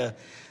find.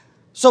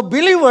 So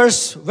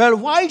believers were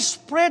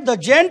widespread, the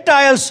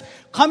Gentiles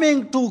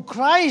coming to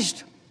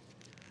Christ.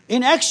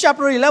 In Acts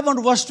chapter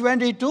 11, verse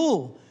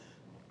 22,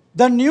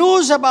 the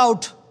news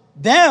about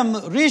them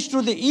reached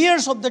to the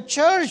ears of the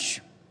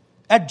church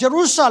at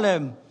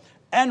Jerusalem.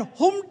 And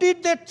whom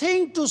did they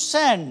think to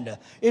send?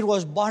 It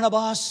was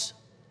Barnabas.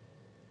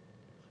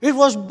 It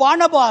was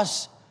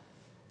Barnabas.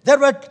 There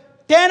were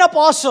 10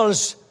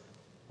 apostles.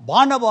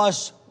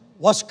 Barnabas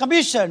was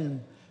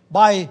commissioned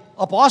by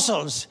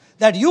apostles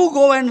that you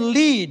go and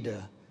lead.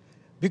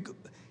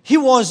 He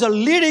was a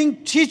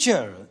leading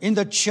teacher in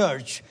the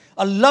church,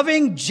 a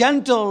loving,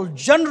 gentle,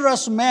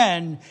 generous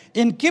man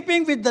in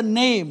keeping with the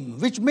name,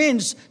 which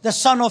means the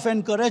son of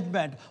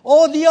encouragement.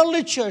 Oh, the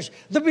early church,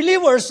 the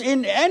believers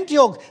in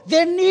Antioch,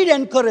 they need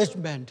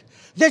encouragement.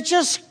 They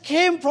just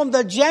came from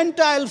the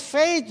Gentile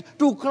faith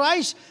to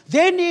Christ.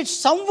 They need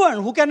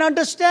someone who can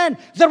understand.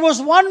 There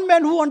was one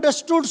man who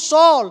understood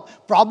Saul.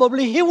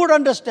 Probably he would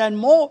understand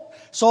more.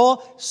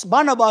 So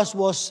Barnabas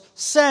was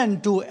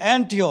sent to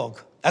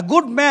Antioch, a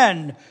good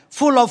man,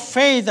 full of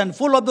faith and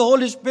full of the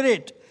Holy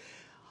Spirit.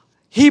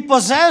 He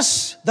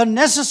possessed the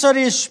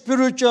necessary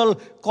spiritual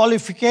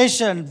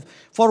qualification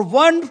for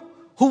one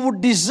who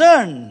would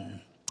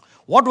discern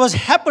what was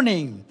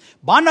happening.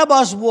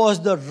 Barnabas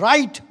was the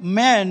right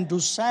man to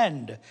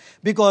send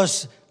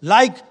because,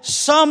 like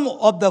some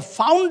of the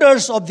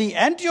founders of the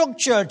Antioch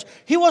church,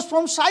 he was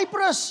from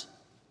Cyprus.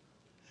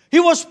 He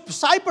was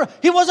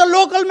a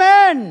local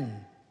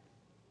man.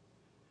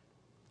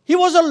 He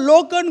was a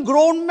local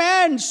grown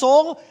man.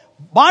 So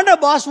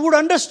Barnabas would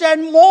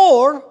understand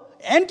more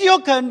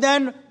Antioch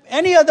than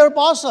any other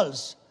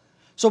apostles.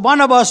 So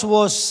Barnabas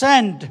was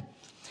sent,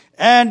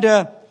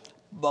 and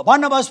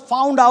Barnabas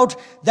found out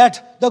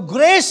that the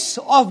grace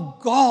of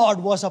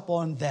God was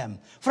upon them.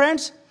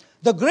 Friends,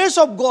 the grace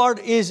of God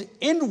is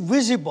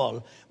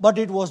invisible, but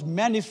it was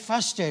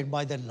manifested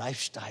by the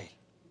lifestyle.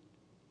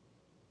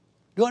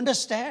 Do you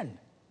understand?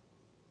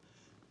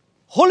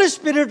 Holy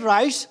Spirit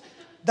writes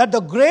that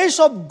the grace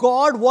of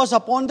God was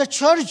upon the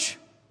church.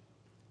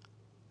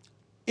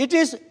 It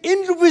is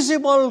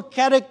invisible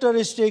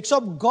characteristics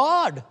of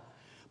God,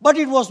 but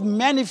it was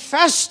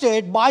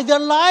manifested by their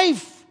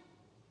life.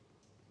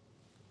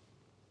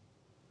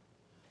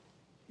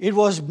 It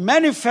was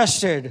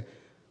manifested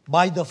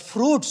by the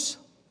fruits.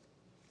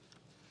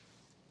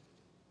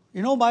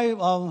 You know, by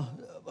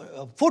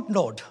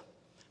footnote,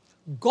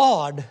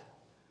 God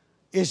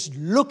is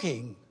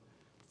looking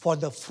for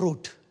the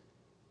fruit.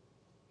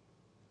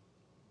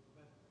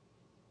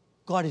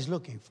 God is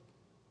looking.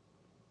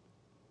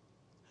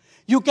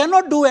 You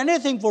cannot do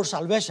anything for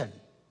salvation,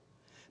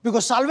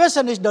 because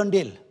salvation is done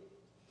deal.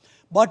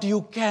 But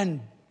you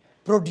can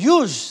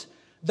produce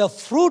the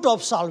fruit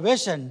of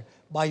salvation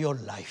by your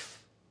life.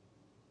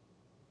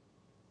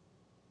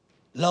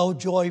 Love,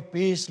 joy,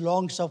 peace,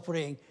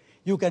 long-suffering.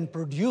 You can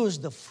produce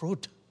the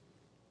fruit.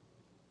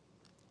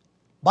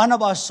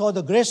 Barnabas saw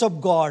the grace of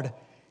God.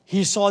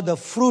 He saw the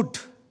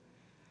fruit.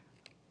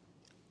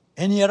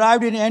 And he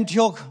arrived in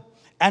Antioch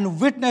and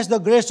witnessed the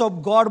grace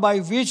of God by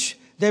which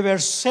they were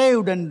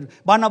saved. And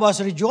Barnabas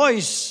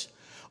rejoiced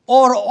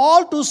over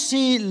all to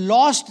see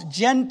lost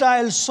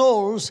Gentile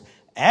souls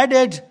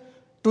added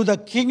to the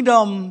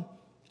kingdom,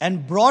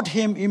 and brought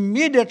him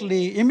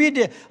immeasurable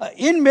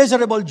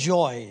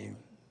joy.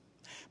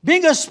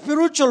 Being a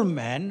spiritual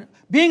man,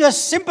 being a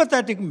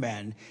sympathetic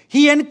man,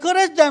 he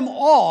encouraged them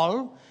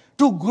all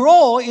to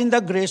grow in the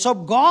grace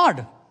of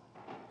God.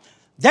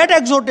 That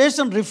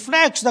exhortation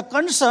reflects the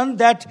concern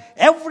that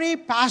every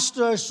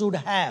pastor should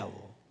have.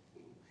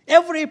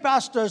 Every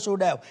pastor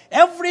should have.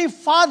 Every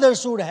father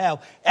should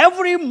have.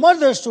 Every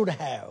mother should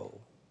have.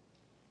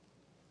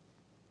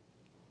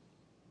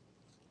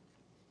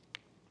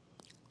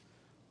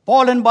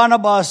 Paul and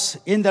Barnabas,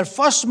 in their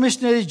first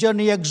missionary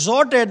journey,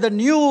 exhorted the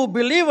new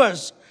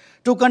believers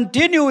to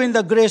continue in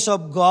the grace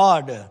of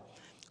God.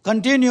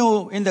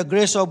 Continue in the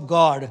grace of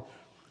God.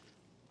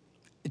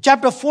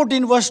 Chapter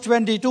 14, verse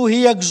 22,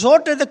 he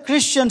exhorted the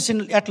Christians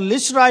at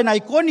Lystra and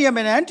Iconium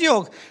and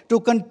Antioch to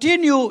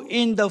continue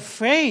in the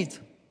faith.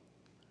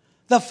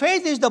 The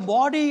faith is the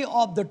body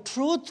of the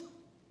truth.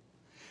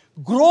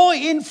 Grow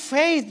in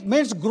faith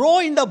means grow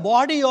in the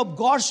body of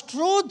God's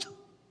truth.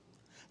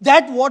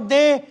 That's what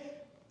they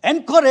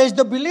encouraged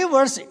the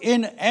believers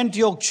in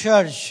Antioch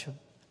church.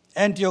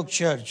 Antioch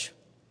church.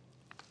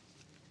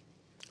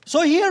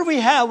 So here we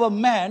have a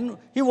man.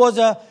 He was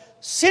a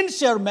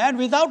sincere man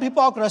without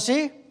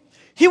hypocrisy.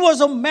 He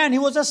was a man. He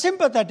was a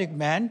sympathetic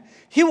man.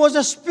 He was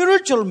a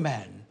spiritual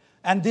man.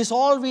 And this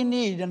all we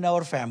need in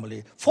our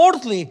family.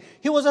 Fourthly,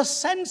 he was a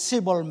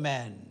sensible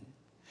man.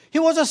 He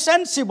was a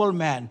sensible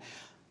man.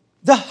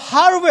 The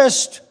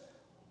harvest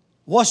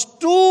was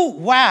too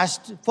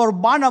vast for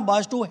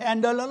Barnabas to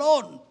handle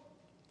alone.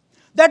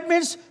 That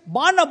means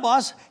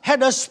Barnabas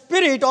had a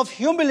spirit of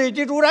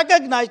humility to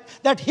recognize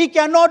that he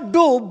cannot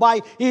do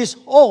by his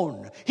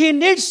own. He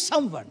needs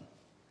someone.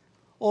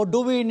 Or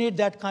do we need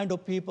that kind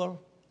of people?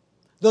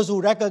 Those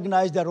who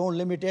recognize their own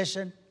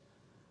limitation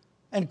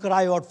and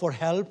cry out for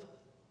help.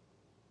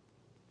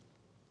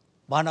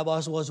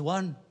 Barnabas was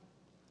one.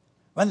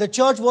 When the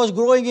church was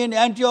growing in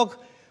Antioch,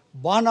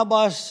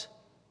 Barnabas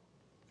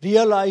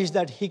realized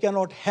that he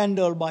cannot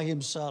handle by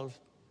himself.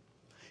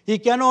 He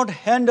cannot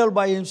handle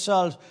by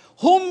himself.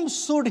 Whom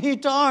should he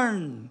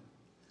turn?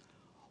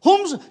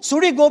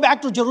 Should he go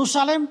back to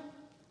Jerusalem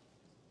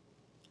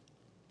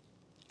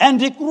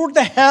and recruit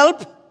the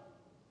help?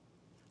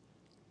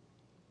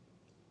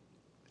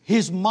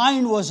 His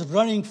mind was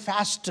running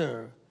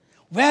faster.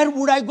 Where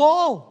would I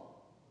go?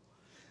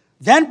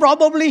 Then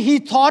probably he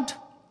thought,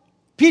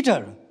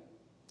 Peter.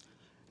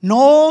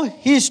 No,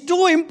 he's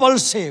too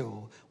impulsive.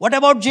 What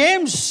about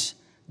James,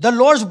 the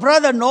Lord's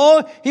brother?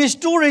 No, he's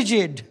too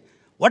rigid.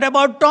 What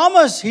about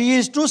Thomas? He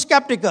is too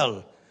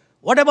skeptical.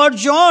 What about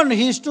John?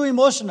 He is too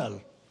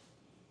emotional.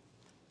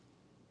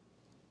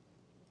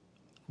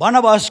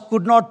 Barnabas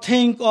could not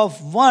think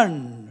of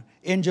one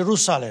in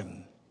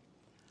Jerusalem.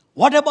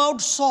 What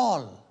about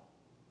Saul?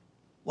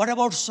 What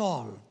about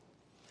Saul?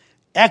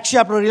 Acts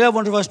chapter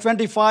 11, verse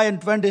 25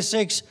 and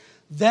 26.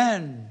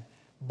 Then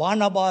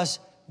Barnabas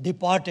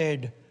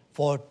departed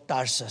for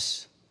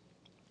Tarsus.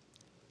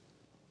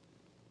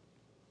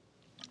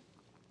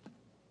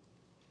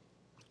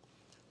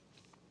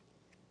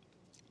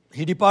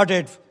 He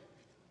departed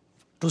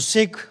to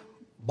seek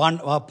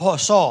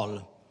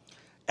Saul,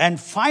 and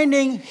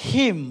finding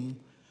him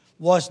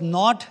was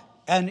not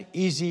an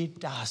easy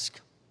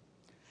task.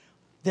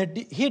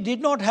 He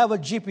did not have a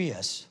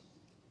GPS.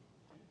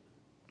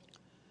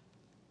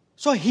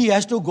 So he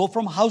has to go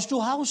from house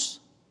to house.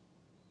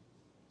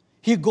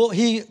 He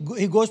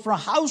goes from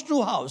house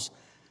to house.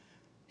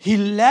 He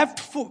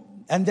left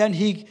and then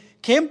he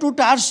came to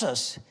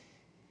Tarsus.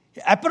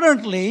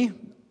 Apparently,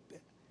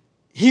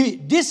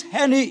 he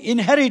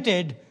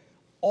inherited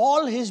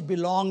all his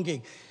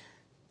belonging.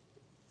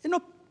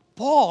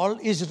 Paul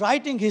is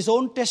writing his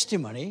own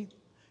testimony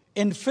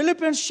in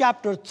Philippians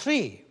chapter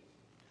 3.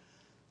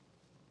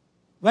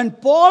 When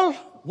Paul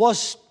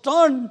was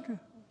turned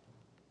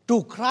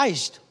to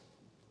Christ,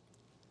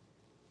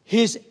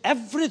 his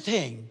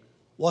everything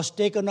was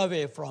taken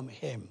away from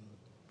him.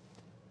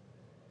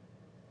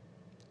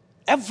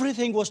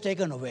 Everything was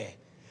taken away.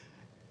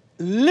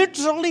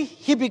 Literally,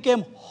 he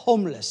became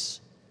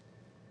homeless.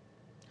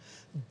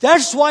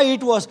 That's why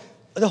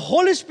the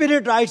Holy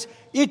Spirit writes,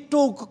 it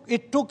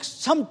took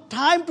some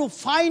time to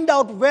find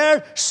out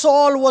where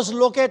Saul was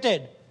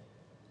located.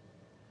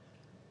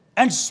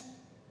 And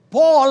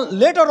Paul,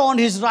 later on,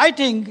 he's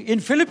writing in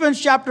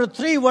Philippians chapter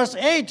 3, verse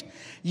 8,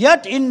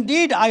 "Yet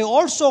indeed I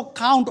also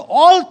count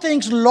all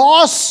things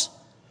loss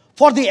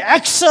for the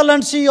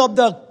excellency of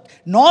the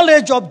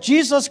knowledge of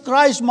Jesus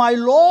Christ my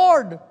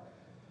Lord,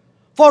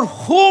 for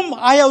whom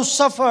I have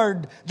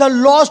suffered the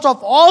loss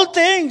of all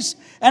things,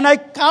 and I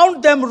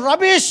count them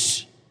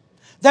rubbish,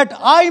 that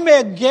I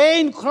may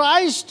gain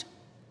Christ."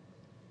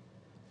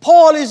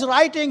 Paul is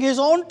writing his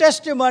own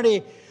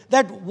testimony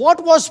that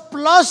what was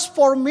plus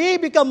for me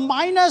became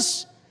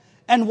minus,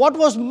 and what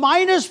was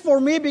minus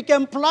for me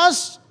became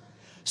plus.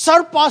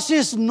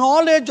 Surpasses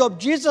knowledge of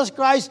Jesus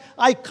Christ,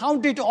 I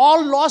count it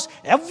all loss.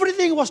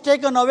 Everything was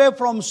taken away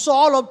from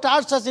Saul of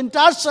Tarsus in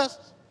Tarsus.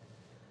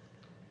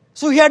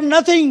 So he had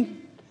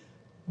nothing.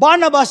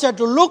 Barnabas had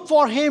to look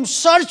for him,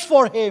 search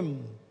for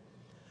him.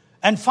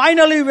 And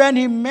finally, when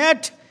he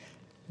met,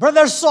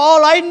 "Brother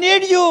Saul, I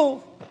need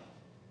you.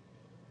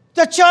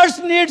 The church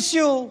needs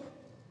you.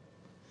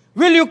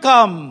 Will you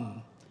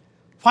come?"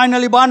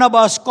 Finally,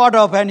 Barnabas caught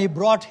up and he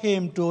brought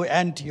him to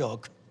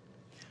Antioch.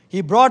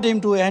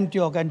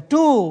 And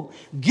two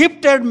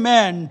gifted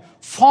men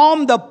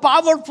formed the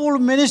powerful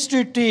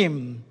ministry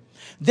team.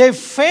 They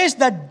faced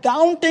the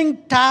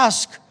daunting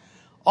task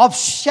of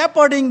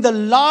shepherding the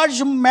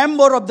large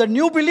number of the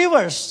new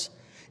believers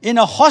in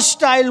a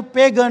hostile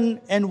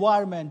pagan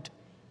environment.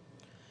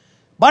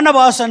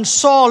 Barnabas and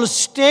Saul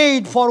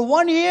stayed for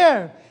 1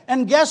 year.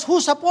 And guess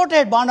who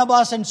supported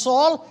Barnabas and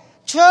Saul?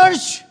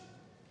 Church.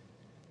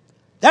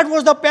 That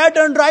was the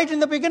pattern right in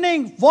the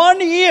beginning.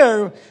 1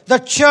 year, the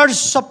church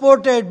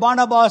supported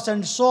Barnabas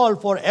and Saul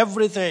for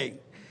everything.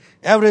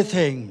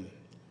 Everything.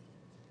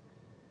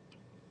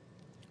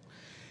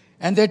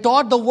 And they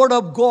taught the word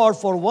of God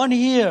for 1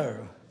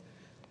 year.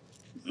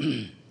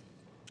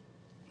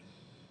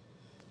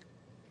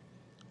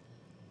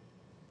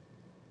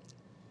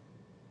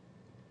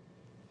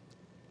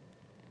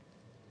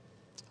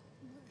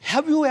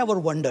 Have you ever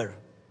wondered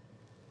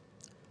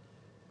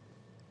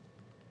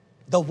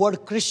the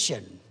word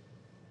Christian,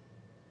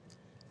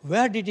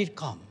 where did it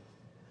come?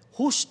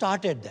 Who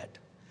started that?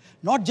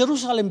 Not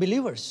Jerusalem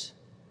believers.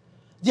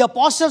 The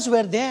apostles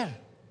were there.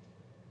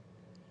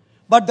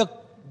 But the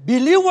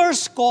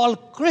believers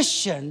called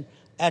Christian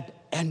at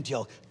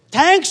Antioch,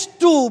 thanks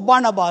to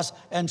Barnabas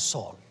and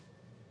Saul.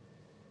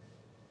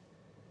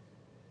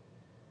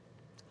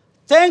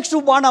 Thanks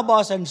to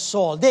Barnabas and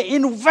Saul, they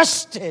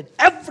invested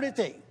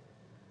everything.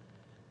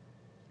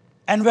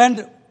 And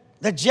when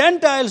the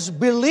Gentiles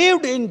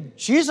believed in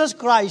Jesus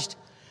Christ,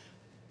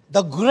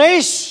 the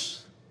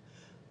grace,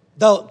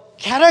 the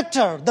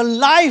character, the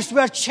lives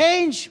were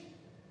changed.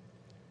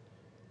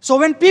 So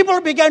when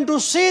people began to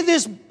see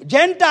these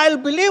Gentile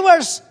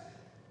believers,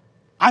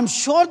 I'm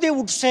sure they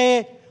would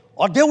say,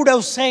 or they would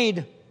have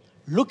said,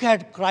 "Look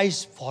at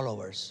Christ's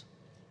followers.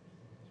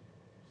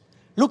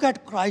 Look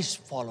at Christ's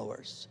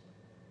followers."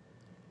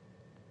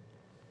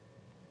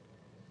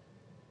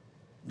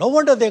 No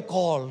wonder they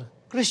call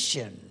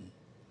Christian.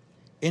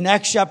 In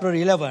Acts chapter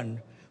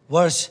 11,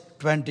 verse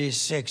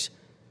 26,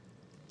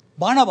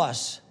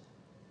 Barnabas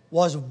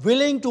was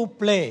willing to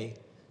play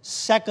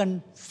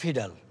second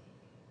fiddle.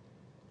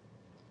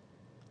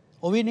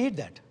 Oh, we need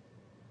that.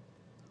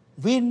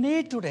 We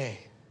need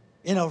today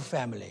in our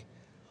family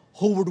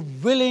who would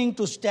be willing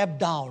to step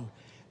down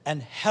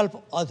and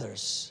help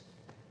others.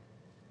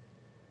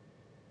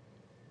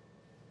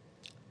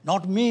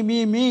 Not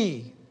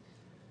me,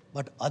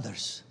 but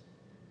others.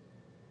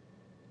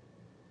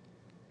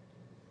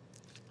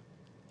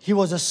 He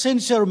was a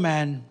sincere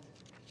man.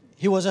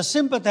 He was a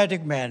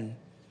sympathetic man.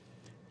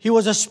 He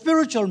was a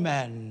spiritual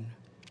man.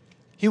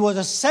 He was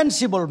a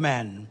sensible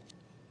man.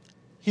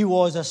 He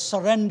was a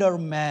surrender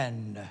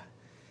man.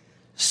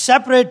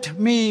 "Separate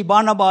me,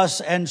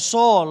 Barnabas and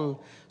Saul,"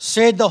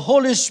 said the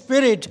Holy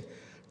Spirit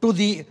to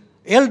the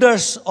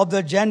elders of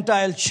the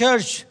Gentile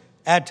church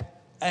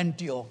at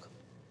Antioch.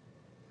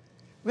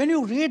 When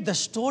you read the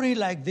story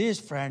like this,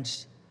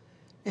 friends,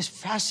 it's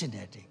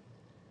fascinating.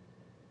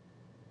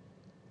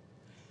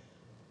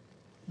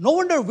 No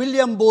wonder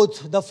William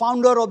Booth, the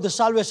founder of the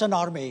Salvation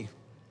Army,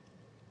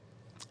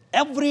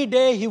 every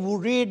day he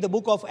would read the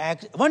book of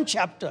Acts, one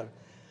chapter,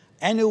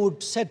 and he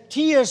would set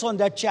tears on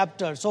that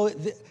chapter. So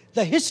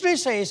the history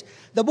says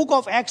the book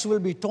of Acts will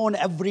be torn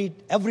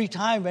every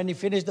time when he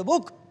finished the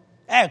book.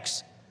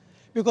 Acts.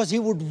 Because he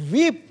would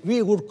weep,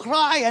 he would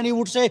cry, and he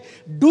would say,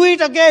 do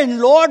it again,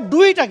 Lord,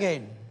 do it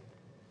again.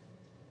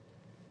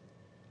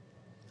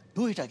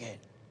 Do it again.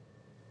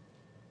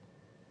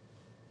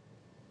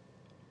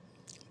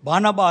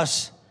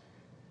 Barnabas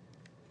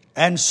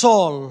and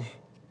Saul,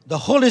 the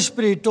Holy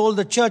Spirit told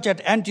the church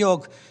at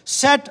Antioch,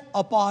 set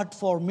apart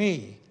for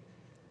me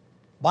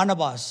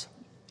Barnabas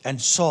and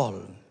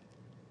Saul.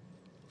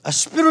 A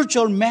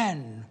spiritual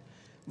man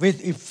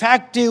with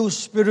effective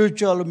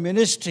spiritual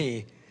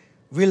ministry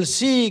will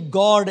see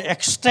God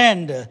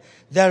extend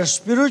their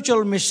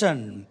spiritual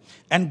mission,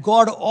 and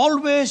God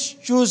always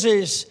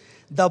chooses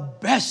the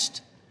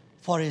best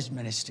for his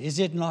ministry. Is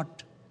it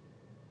not?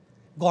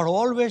 God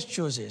always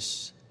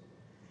chooses.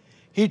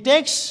 He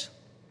takes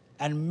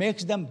and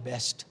makes them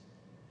best.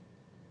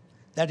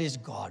 That is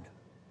God.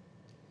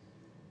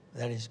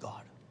 That is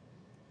God.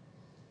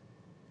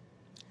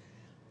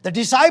 The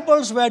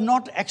disciples were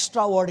not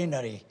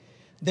extraordinary.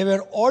 They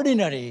were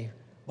ordinary,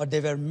 but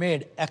they were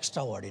made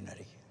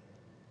extraordinary.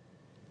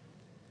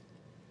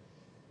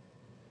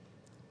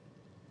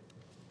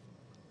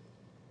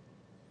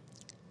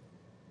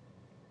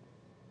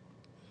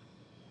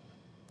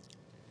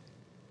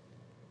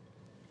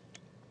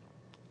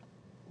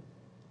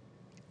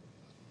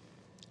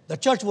 The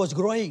church was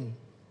growing.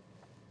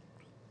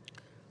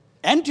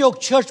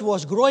 Antioch church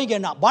was growing,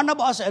 and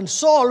Barnabas and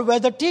Saul were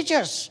the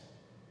teachers.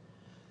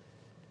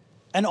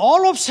 And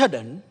all of a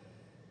sudden,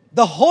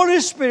 the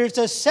Holy Spirit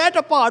says, set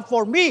apart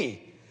for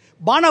me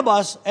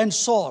Barnabas and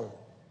Saul.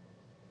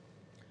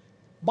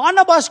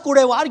 Barnabas could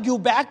have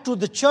argued back to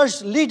the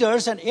church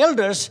leaders and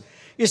elders.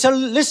 He said,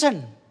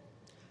 listen,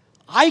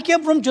 I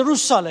came from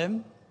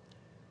Jerusalem,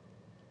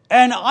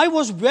 and I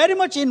was very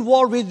much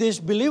involved with these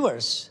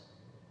believers.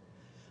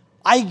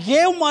 I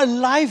gave my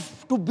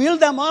life to build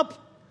them up.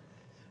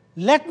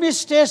 Let me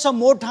stay some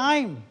more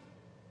time.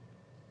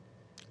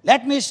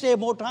 Let me stay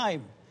more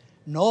time.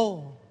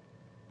 No.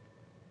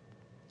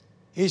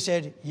 He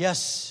said,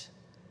 yes,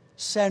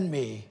 send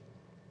me.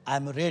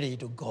 I'm ready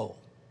to go.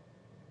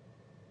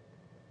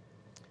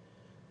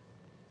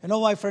 You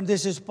know, my friend,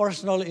 this is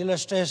personal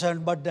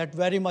illustration, but that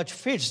very much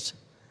fits.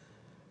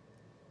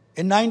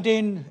 In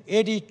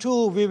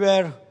 1982, we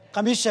were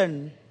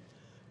commissioned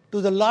to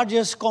the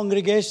largest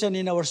congregation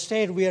in our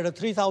state. We had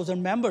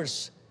 3,000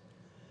 members.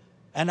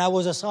 And I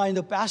was assigned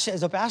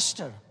as a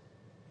pastor.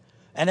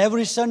 And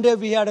every Sunday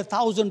we had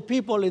 1,000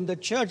 people in the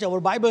church. Our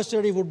Bible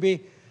study would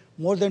be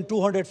more than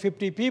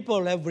 250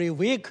 people every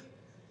week.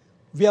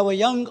 We have a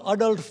young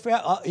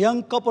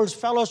couples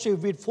fellowship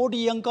with 40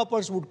 young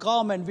couples would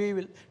come, and we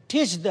will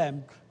teach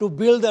them to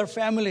build their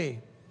family.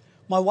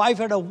 My wife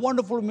had a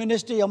wonderful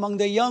ministry among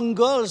the young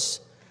girls,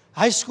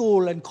 high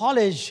school and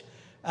college.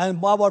 And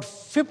about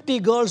 50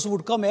 girls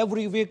would come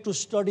every week to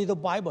study the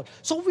Bible.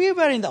 So we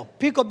were in the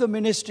peak of the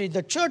ministry.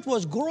 The church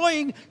was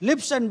growing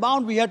leaps and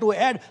bounds. We had to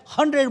add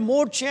 100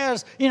 more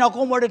chairs in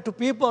accommodate to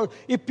people.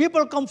 If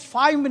people come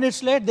 5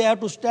 minutes late, they have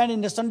to stand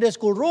in the Sunday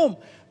school room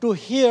to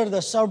hear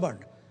the sermon.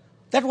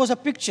 That was a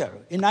picture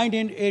in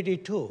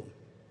 1982.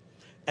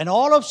 And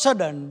all of a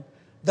sudden,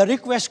 the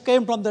request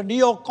came from the New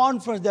York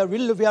conference that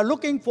we are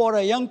looking for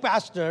a young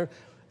pastor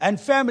and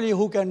family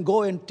who can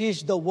go and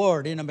teach the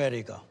word in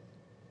America.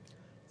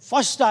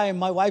 First time,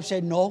 my wife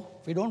said, no,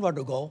 we don't want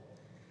to go.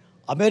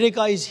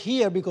 America is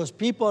here because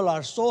people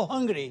are so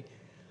hungry.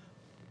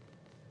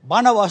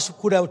 Barnabas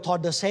could have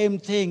thought the same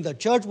thing. The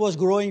church was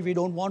growing, we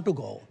don't want to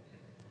go.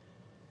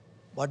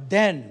 But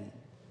then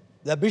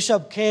the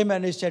bishop came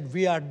and he said,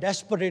 we are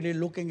desperately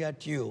looking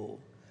at you.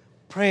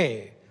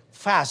 Pray,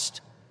 fast,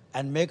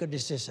 and make a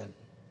decision.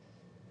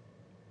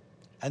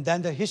 And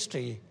then the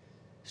history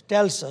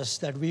tells us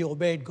that we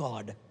obeyed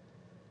God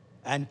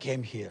and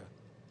came here.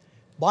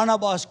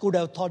 Barnabas could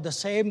have thought the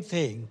same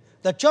thing.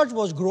 The church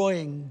was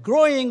growing.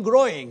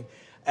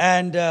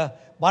 And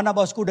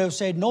Barnabas could have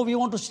said, no, we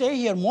want to stay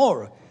here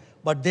more.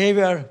 But they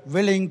were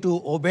willing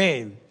to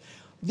obey.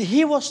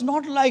 He was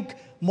not like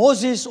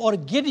Moses or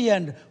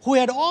Gideon, who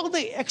had all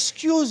the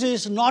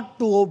excuses not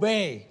to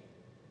obey.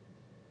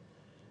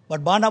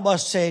 But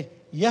Barnabas said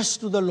yes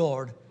to the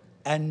Lord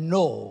and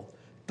no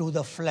to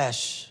the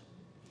flesh.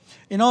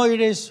 You know, it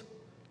is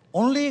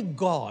only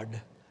God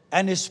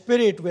and His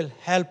Spirit will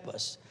help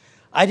us.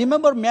 I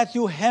remember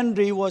Matthew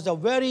Henry was a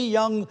very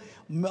young,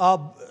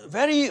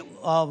 very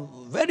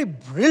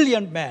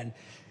brilliant man.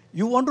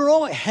 You want to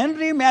know,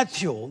 Henry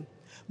Matthew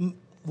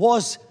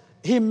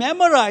he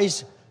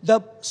memorized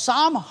the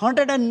Psalm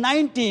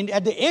 119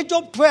 at the age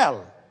of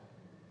 12.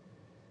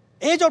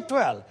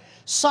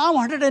 Psalm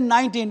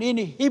 119 in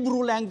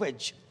Hebrew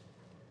language.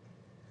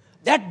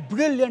 That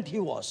brilliant he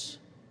was.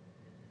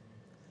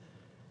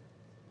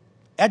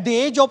 At the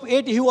age of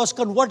 8, he was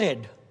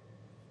converted.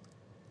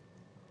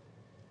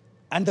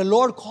 And the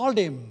Lord called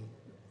him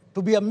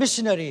to be a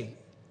missionary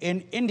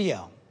in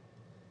India.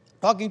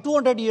 Talking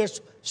 200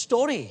 years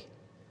story.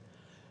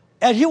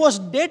 And he was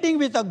dating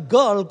with a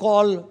girl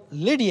called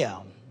Lydia.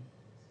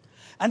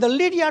 And the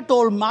Lydia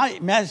told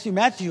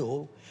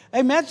Matthew,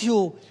 Hey,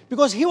 Matthew,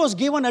 because he was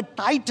given a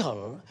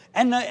title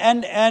in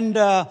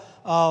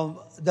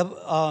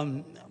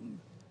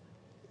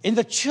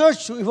the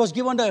church, he was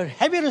given a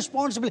heavy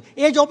responsibility,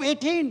 age of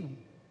 18.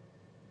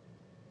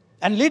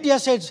 And Lydia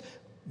says,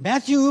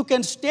 Matthew, you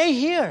can stay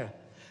here.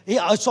 He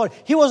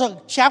was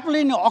a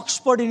chaplain in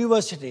Oxford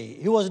University.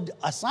 He was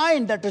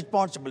assigned that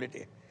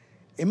responsibility.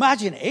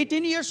 Imagine,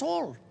 18 years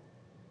old.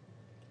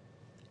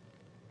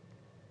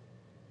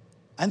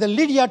 And the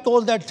Lydia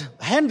told that,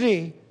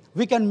 Henry,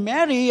 we can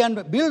marry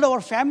and build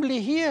our family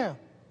here.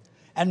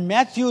 And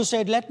Matthew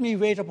said, let me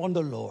wait upon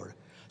the Lord.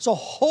 So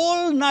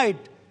whole night,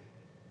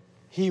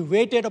 he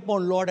waited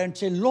upon Lord and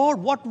said, Lord,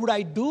 what would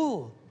I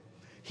do?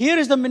 Here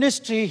is the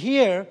ministry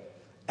here,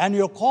 and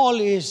your call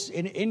is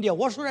in India.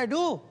 What should I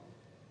do?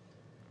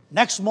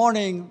 Next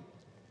morning,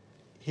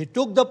 he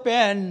took the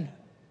pen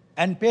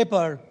and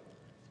paper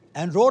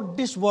and wrote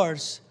this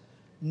verse,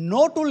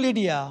 no to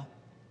Lydia,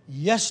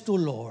 yes to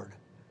Lord.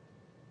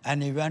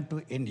 And he went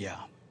to India.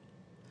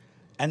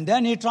 And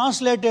then he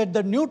translated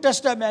the New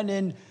Testament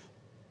in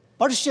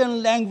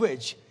Persian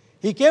language.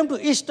 He came to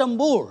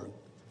Istanbul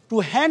to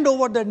hand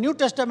over the New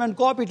Testament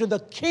copy to the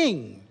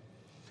king.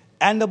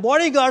 And the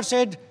bodyguard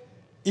said,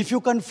 if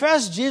you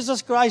confess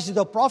Jesus Christ is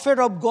the prophet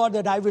of God,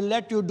 then I will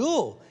let you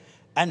do.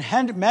 And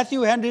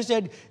Matthew Henry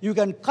said, you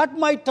can cut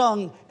my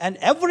tongue and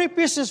every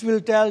pieces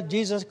will tell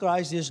Jesus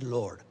Christ is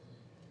Lord.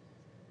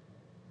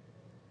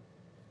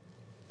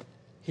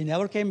 He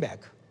never came back.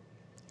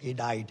 He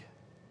died.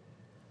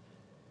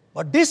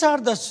 But these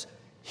are the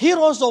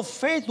heroes of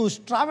faith who's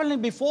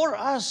traveling before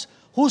us,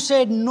 who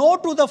said no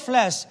to the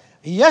flesh,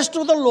 yes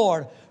to the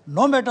Lord,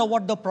 no matter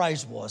what the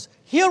price was.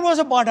 Here was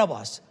a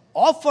Barnabas,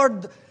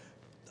 offered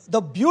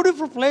the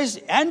beautiful place,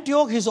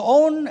 Antioch, his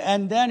own,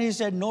 and then he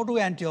said no to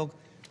Antioch,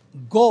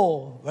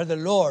 go where the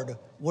Lord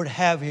would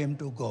have him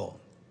to go.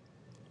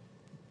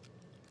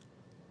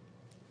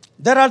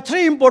 There are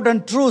three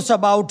important truths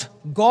about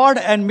God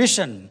and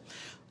mission.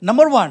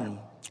 Number one,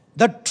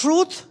 the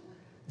truth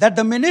that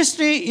the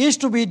ministry is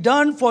to be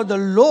done for the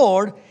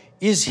Lord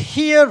is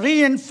here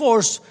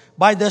reinforced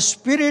by the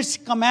Spirit's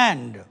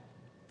command.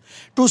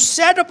 To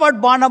set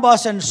apart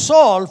Barnabas and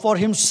Saul for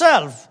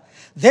himself,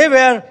 they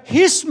were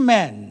his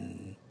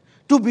men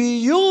to be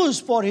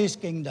used for his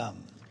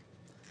kingdom.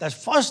 That's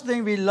the first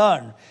thing we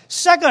learn.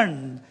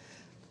 Second,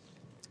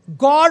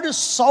 God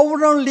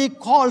sovereignly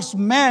calls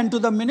men to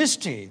the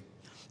ministry.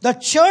 The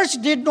church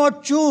did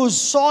not choose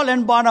Saul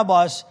and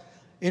Barnabas.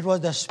 It was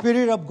the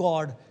Spirit of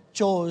God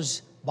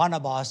chose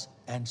Barnabas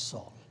and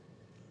Saul.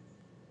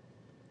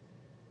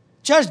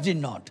 Church did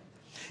not.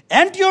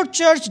 Antioch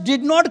church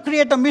did not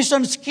create a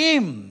mission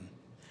scheme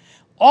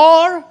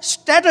or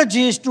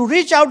strategies to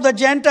reach out the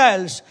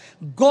Gentiles.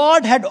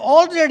 God had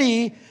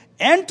already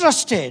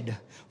entrusted.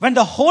 When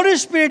the Holy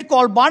Spirit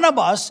called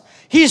Barnabas,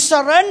 he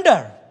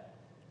surrendered.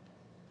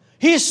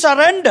 He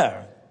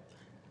surrendered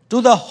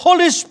to the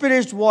Holy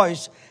Spirit's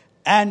voice,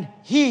 and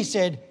he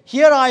said,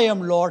 here I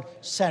am, Lord,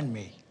 send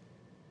me.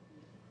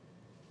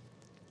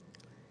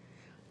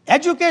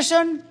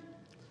 Education,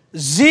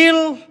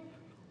 zeal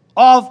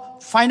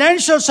of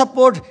financial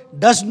support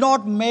does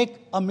not make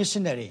a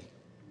missionary.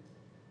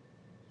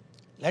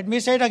 Let me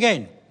say it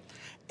again.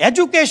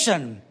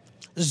 Education,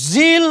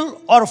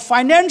 zeal or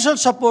financial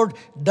support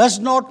does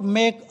not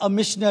make a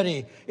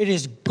missionary. It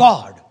is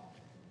God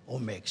who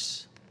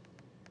makes.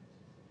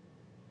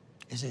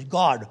 It is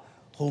God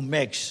who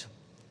makes.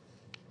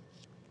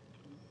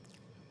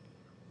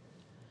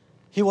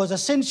 He was a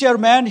sincere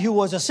man. He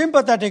was a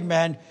sympathetic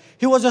man.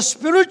 He was a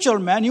spiritual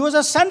man. He was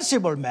a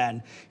sensible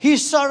man. He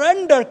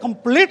surrendered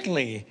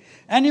completely.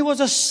 And he was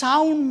a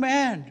sound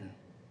man.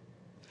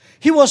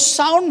 He was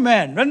sound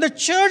man. When the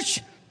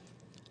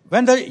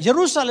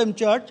Jerusalem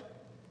church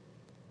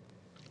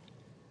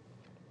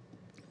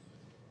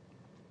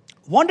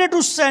wanted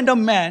to send a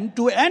man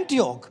to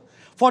Antioch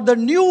for the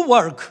new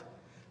work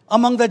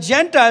among the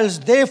Gentiles,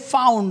 they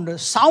found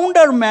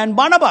sounder man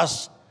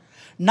Barnabas.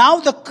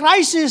 Now the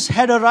crisis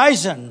had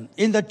arisen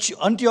in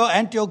the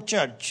Antioch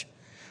church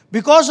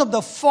because of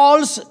the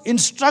false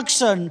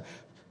instruction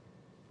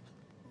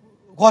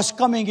was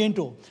coming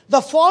into.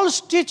 The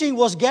false teaching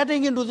was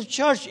getting into the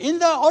church, in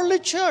the early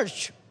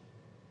church.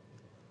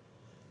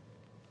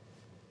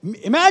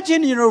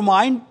 Imagine in your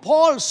mind,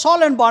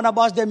 Saul and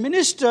Barnabas, they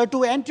ministered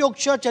to Antioch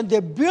church and they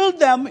built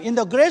them in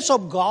the grace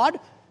of God,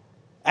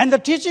 and the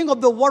teaching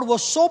of the word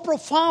was so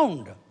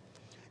profound.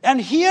 And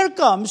here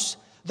comes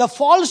the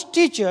false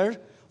teacher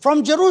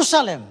from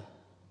Jerusalem.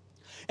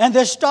 And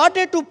they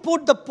started to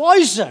put the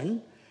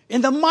poison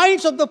in the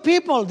minds of the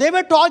people. They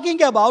were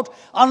talking about,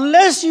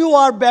 unless you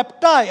are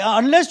baptized,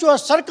 unless you are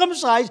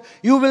circumcised,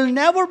 you will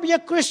never be a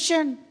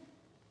Christian.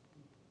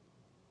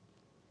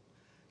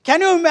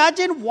 Can you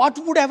imagine what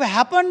would have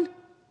happened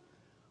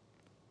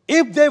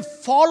if they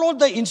followed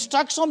the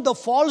instruction of the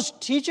false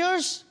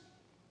teachers?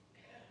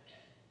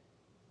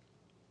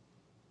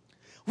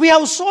 We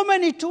have so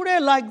many today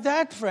like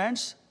that,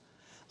 friends.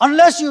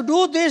 Unless you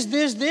do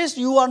this,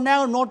 you are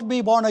now not to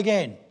be born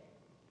again.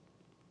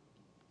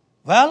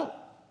 Well,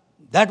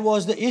 that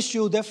was the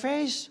issue they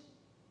faced.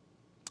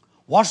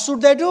 What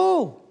should they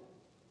do?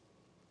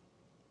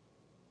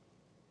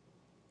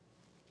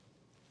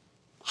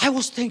 I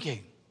was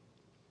thinking,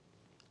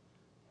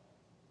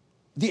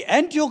 the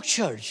Antioch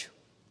church,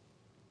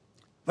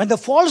 when the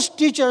false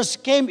teachers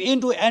came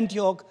into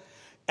Antioch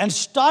and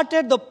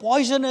started the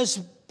poisonous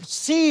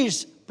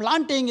seeds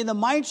planting in the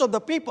minds of the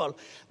people,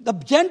 the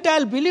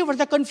Gentile believers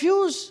are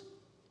confused.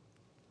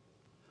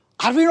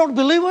 Are we not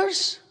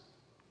believers?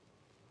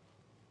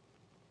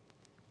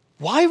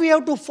 Why we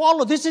have to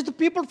follow? This is the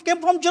people who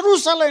came from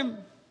Jerusalem.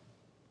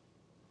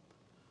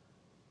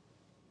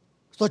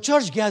 So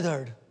church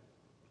gathered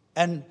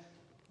and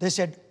they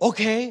said,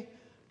 okay,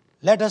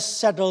 let us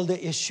settle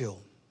the issue.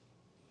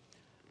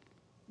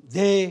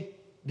 They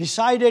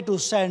decided to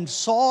send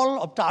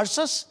Saul of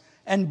Tarsus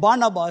and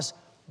Barnabas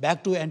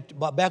back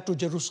to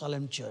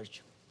Jerusalem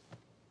church.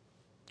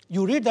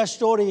 You read that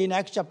story in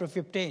Acts chapter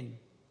 15.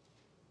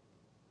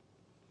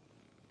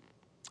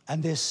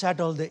 And they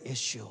settled the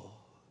issue.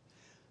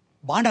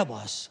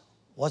 Barnabas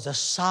was a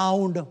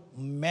sound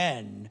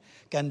man.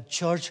 Can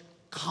church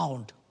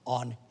count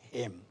on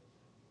him?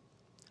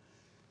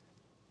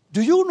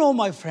 Do you know,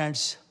 my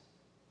friends,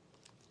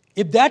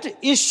 if that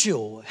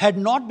issue had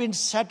not been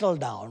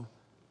settled down,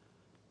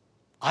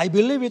 I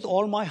believe with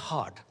all my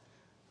heart,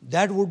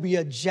 that would be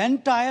a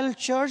Gentile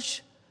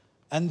church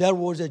and there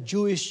was a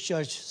Jewish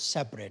church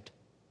separate.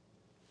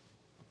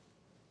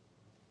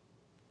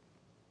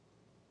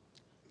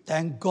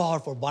 Thank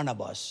God for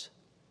Barnabas.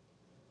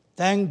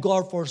 Thank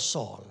God for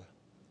Saul.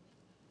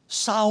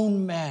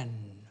 Sound men.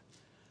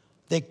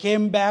 They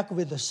came back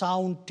with the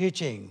sound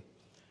teaching.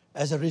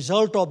 As a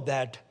result of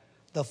that,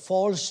 the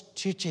false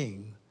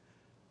teaching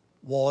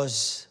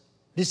was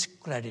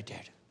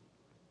discredited.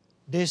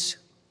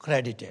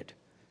 Discredited.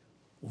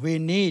 We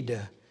need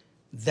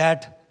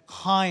that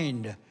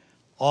kind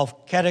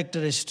of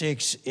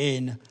characteristics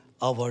in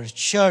our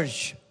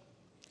church.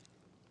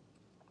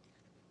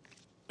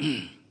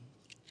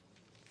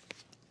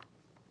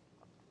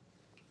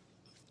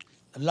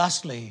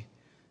 Lastly,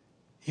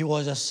 he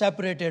was a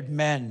separated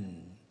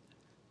man,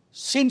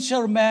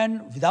 sincere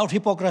man without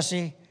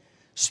hypocrisy,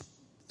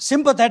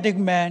 sympathetic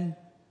man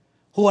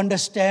who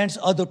understands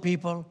other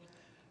people.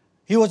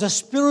 He was a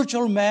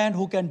spiritual man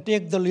who can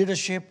take the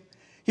leadership.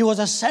 He was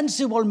a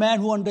sensible man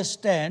who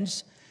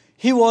understands.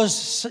 He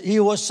was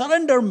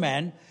surrender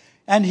man,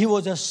 and he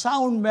was a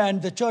sound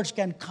man. The church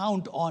can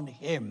count on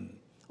him.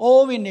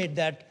 Oh, we need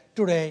that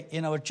today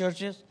in our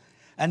churches.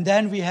 And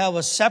then we have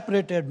a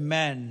separated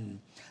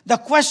man. The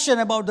question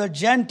about the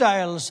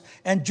Gentiles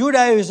and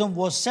Judaism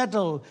was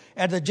settled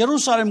at the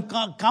Jerusalem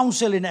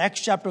Council in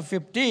Acts chapter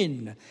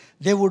 15.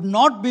 There would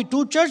not be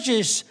two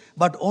churches,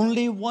 but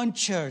only one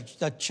church,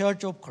 the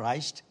Church of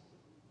Christ.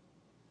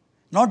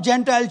 Not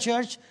Gentile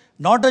church,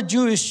 not a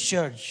Jewish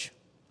church.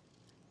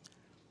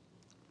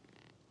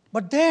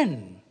 But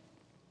then,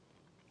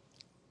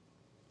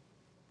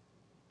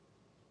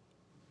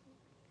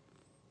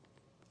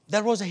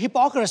 there was a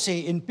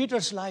hypocrisy in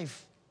Peter's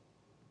life.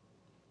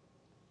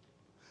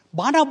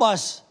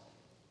 Barnabas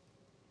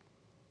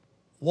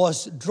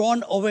was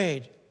drawn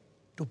away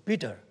to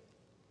Peter.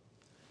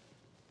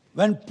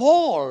 When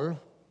Paul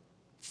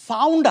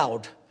found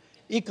out,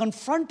 he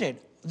confronted.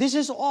 This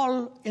is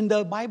all in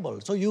the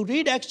Bible. So you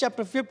read Acts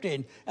chapter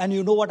 15 and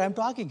you know what I'm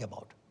talking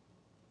about.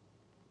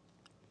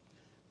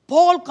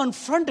 Paul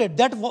confronted,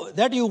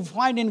 that you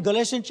find in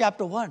Galatians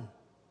chapter 1.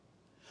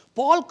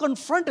 Paul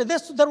confronted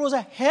this. There was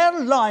a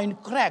hairline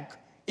crack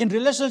in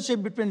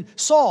relationship between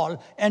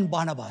Saul and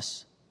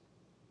Barnabas.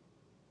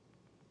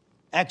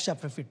 Acts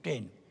chapter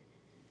 15.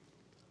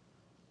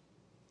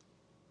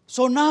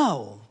 So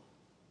now,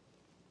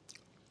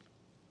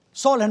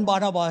 Saul and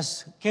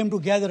Barnabas came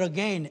together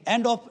again,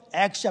 end of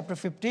Acts chapter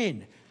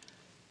 15.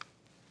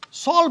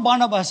 Saul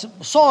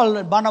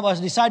and Barnabas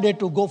decided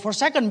to go for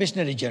second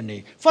missionary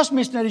journey. First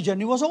missionary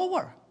journey was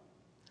over.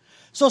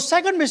 So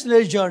second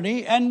missionary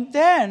journey, and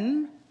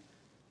then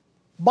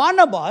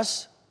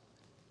Barnabas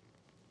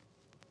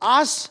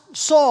asked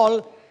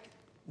Saul,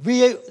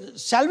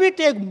 shall we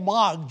take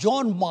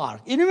John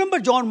Mark? You remember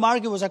John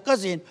Mark, he was a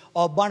cousin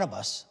of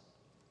Barnabas.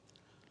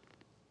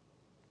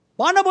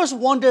 Barnabas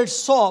wanted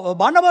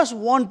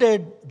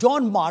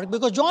John Mark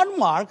because John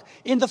Mark,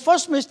 in the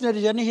first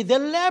missionary journey,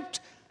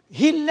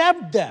 he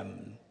left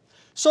them.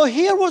 So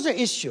here was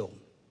the issue.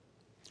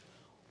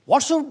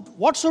 What should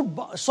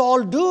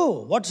Saul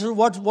do?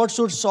 What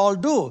should Saul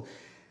do?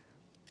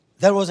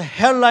 There was a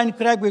hairline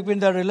crack between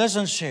their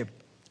relationship.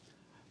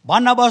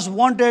 Barnabas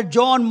wanted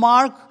John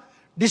Mark,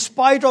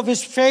 despite of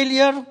his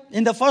failure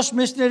in the first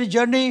missionary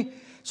journey.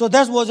 So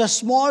there was a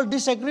small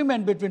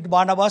disagreement between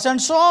Barnabas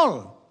and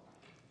Saul.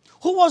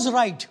 Who was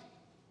right?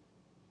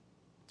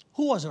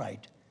 Who was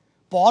right?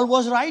 Paul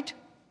was right,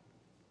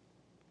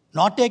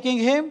 not taking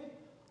him,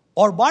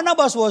 or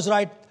Barnabas was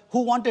right,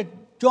 who wanted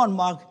John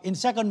Mark in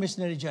second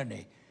missionary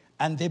journey.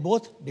 And they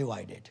both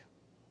divided.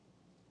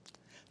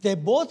 They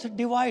both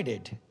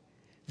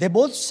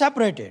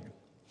separated.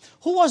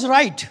 Who was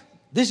right?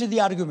 This is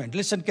the argument.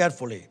 Listen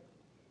carefully.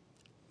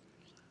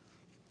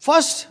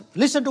 First,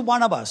 listen to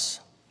Barnabas.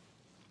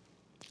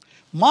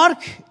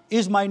 Mark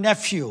is my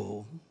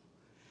nephew,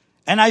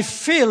 and I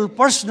feel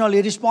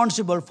personally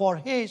responsible for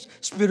his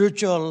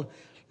spiritual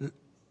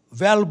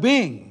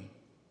well-being.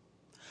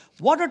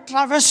 What a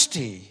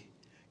travesty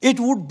it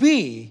would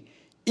be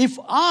if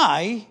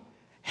I,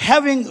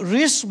 having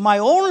risked my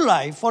own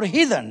life for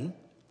heathen,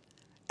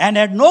 and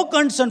had no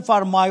concern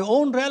for my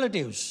own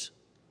relatives.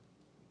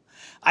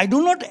 I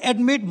do not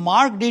admit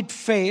Mark did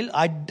fail.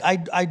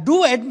 I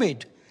do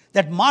admit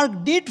that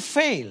Mark did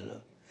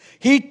fail.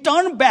 He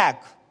turned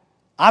back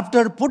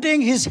after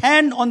putting his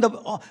hand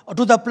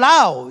to the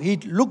plow. He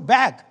looked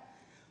back.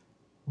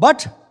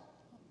 But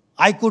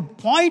I could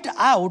point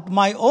out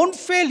my own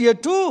failure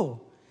too.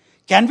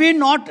 Can we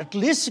not at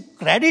least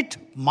credit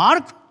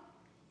Mark,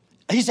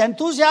 his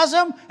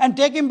enthusiasm, and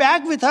take him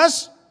back with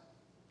us?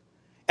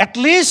 At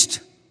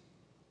least,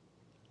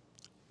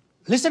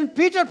 listen,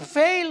 Peter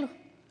failed,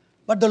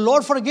 but the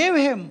Lord forgave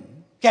him.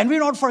 Can we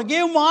not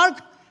forgive Mark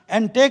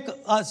and take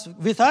us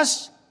with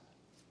us?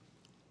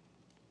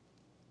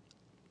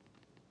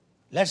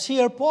 Let's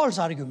hear Paul's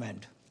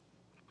argument.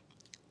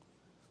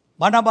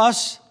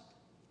 Barnabas,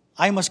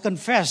 I must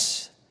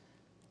confess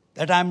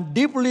that I am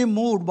deeply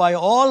moved by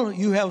all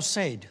you have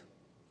said.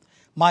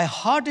 My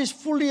heart is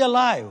fully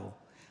alive.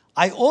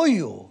 I owe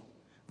you.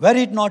 Were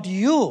it not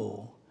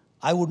you,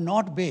 I would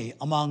not be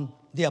among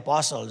the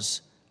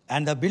apostles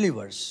and the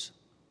believers.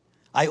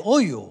 I owe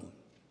you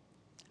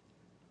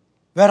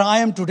where I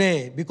am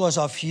today because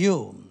of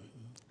you.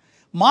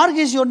 Mark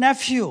is your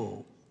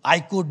nephew. I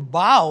could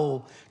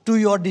bow to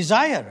your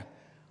desire,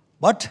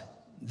 but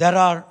there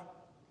are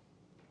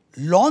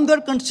longer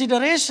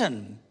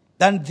consideration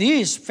than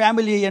this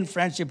family and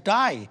friendship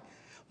tie.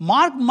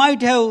 Mark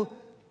might have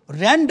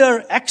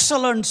rendered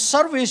excellent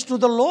service to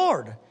the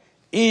Lord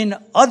in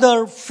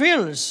other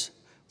fields.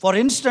 For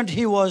instance,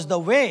 he was the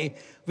way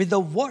with the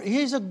word.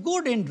 He is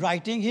good in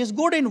writing. He is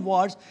good in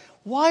words.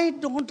 Why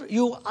don't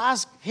you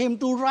ask him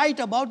to write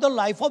about the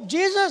life of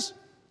Jesus?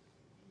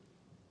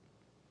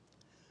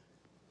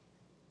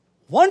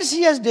 Once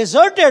he has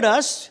deserted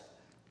us,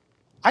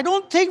 I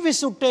don't think we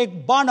should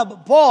take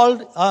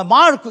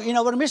Mark in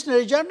our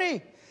missionary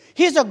journey.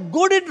 He's a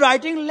good in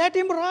writing. Let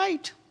him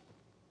write.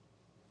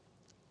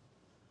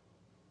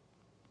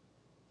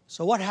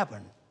 So what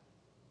happened?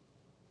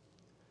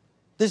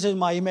 This is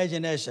my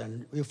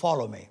imagination. You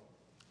follow me.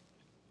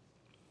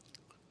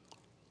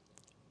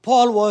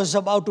 Paul was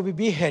about to be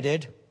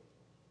beheaded.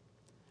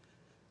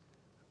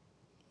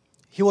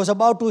 He was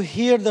about to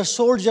hear the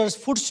soldiers'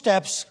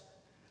 footsteps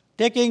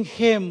taking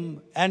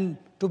him and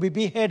to be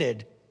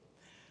beheaded.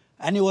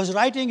 And he was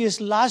writing his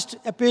last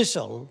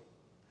epistle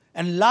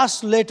and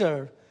last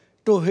letter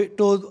to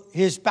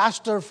his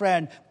pastor's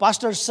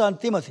son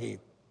Timothy.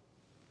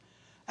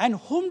 And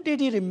whom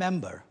did he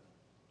remember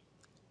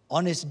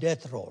on his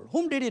death roll?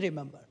 Whom did he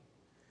remember?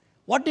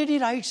 What did he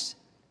write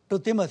to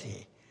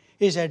Timothy?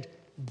 He said,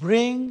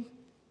 bring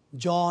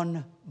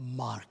John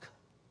Mark.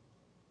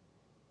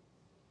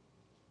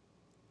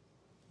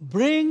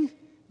 Bring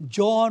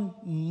John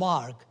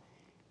Mark.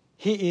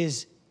 He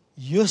is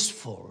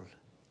useful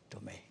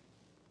to me.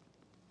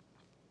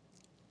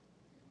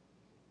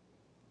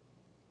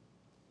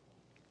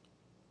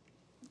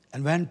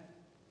 And when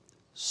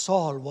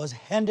Saul was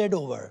handed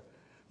over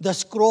the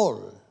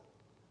scroll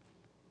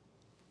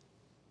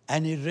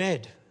and he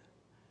read,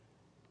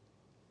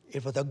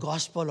 it was the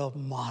Gospel of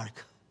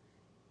Mark,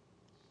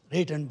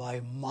 written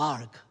by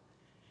Mark,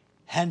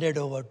 handed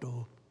over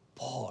to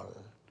Paul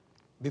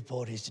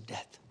before his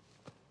death.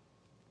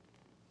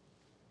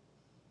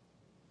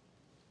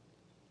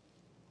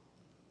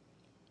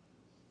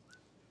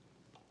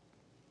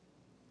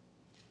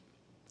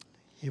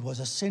 He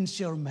was a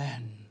sincere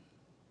man.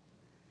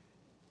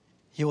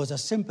 He was a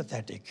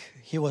sympathetic.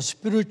 He was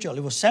spiritual. He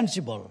was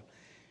sensible.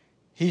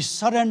 He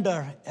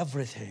surrendered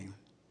everything.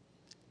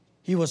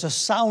 He was a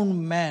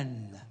sound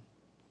man.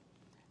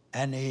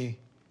 And he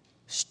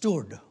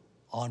stood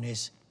on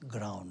his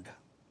ground.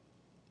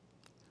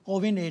 Oh,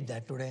 we need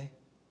that today.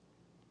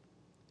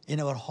 In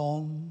our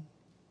home,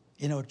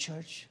 in our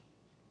church.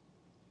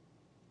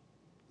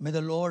 May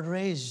the Lord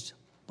raise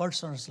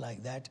persons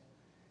like that,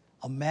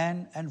 a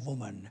man and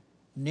woman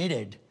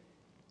needed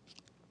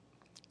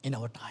in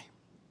our time.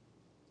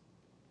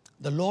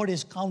 The Lord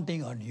is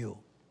counting on you.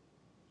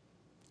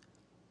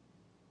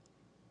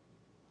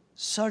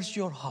 Search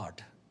your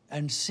heart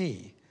and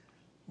see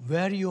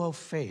where you have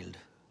failed.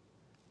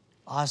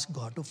 Ask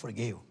God to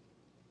forgive.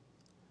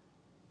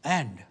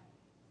 And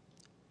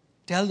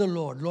tell the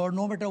Lord, Lord,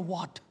 no matter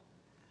what,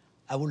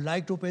 I would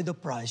like to pay the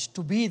price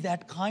to be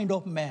that kind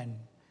of man,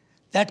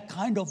 that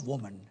kind of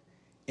woman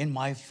in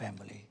my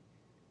family,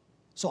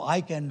 so I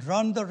can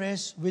run the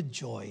race with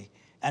joy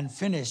and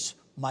finish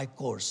my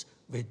course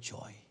with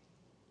joy.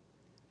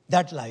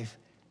 That life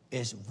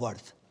is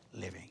worth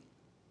living.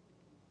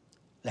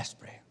 Let's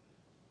pray.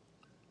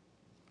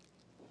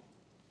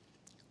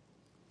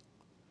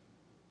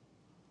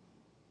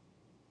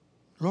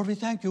 Lord, we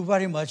thank you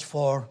very much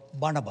for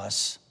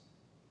Barnabas.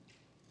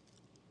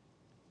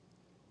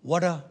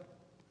 What a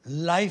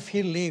life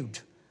he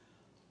lived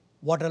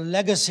What a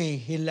legacy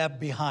he left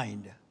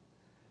behind.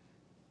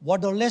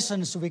 What the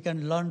lessons we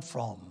can learn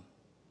from.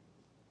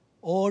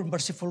 Oh,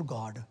 merciful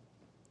God,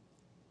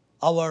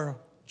 our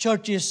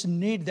churches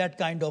need that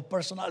kind of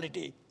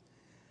personality.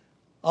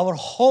 Our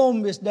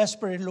home is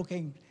desperately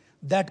looking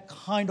that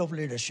kind of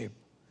leadership.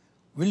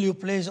 Will you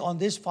please on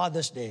this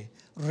Father's Day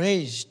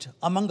raised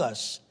among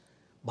us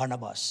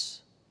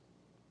Barnabas?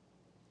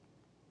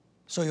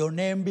 So your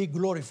name be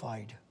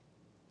glorified.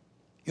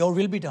 Your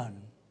will be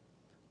done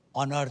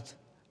on earth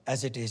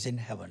as it is in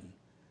heaven.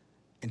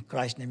 In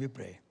Christ's name we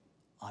pray.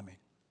 Amen.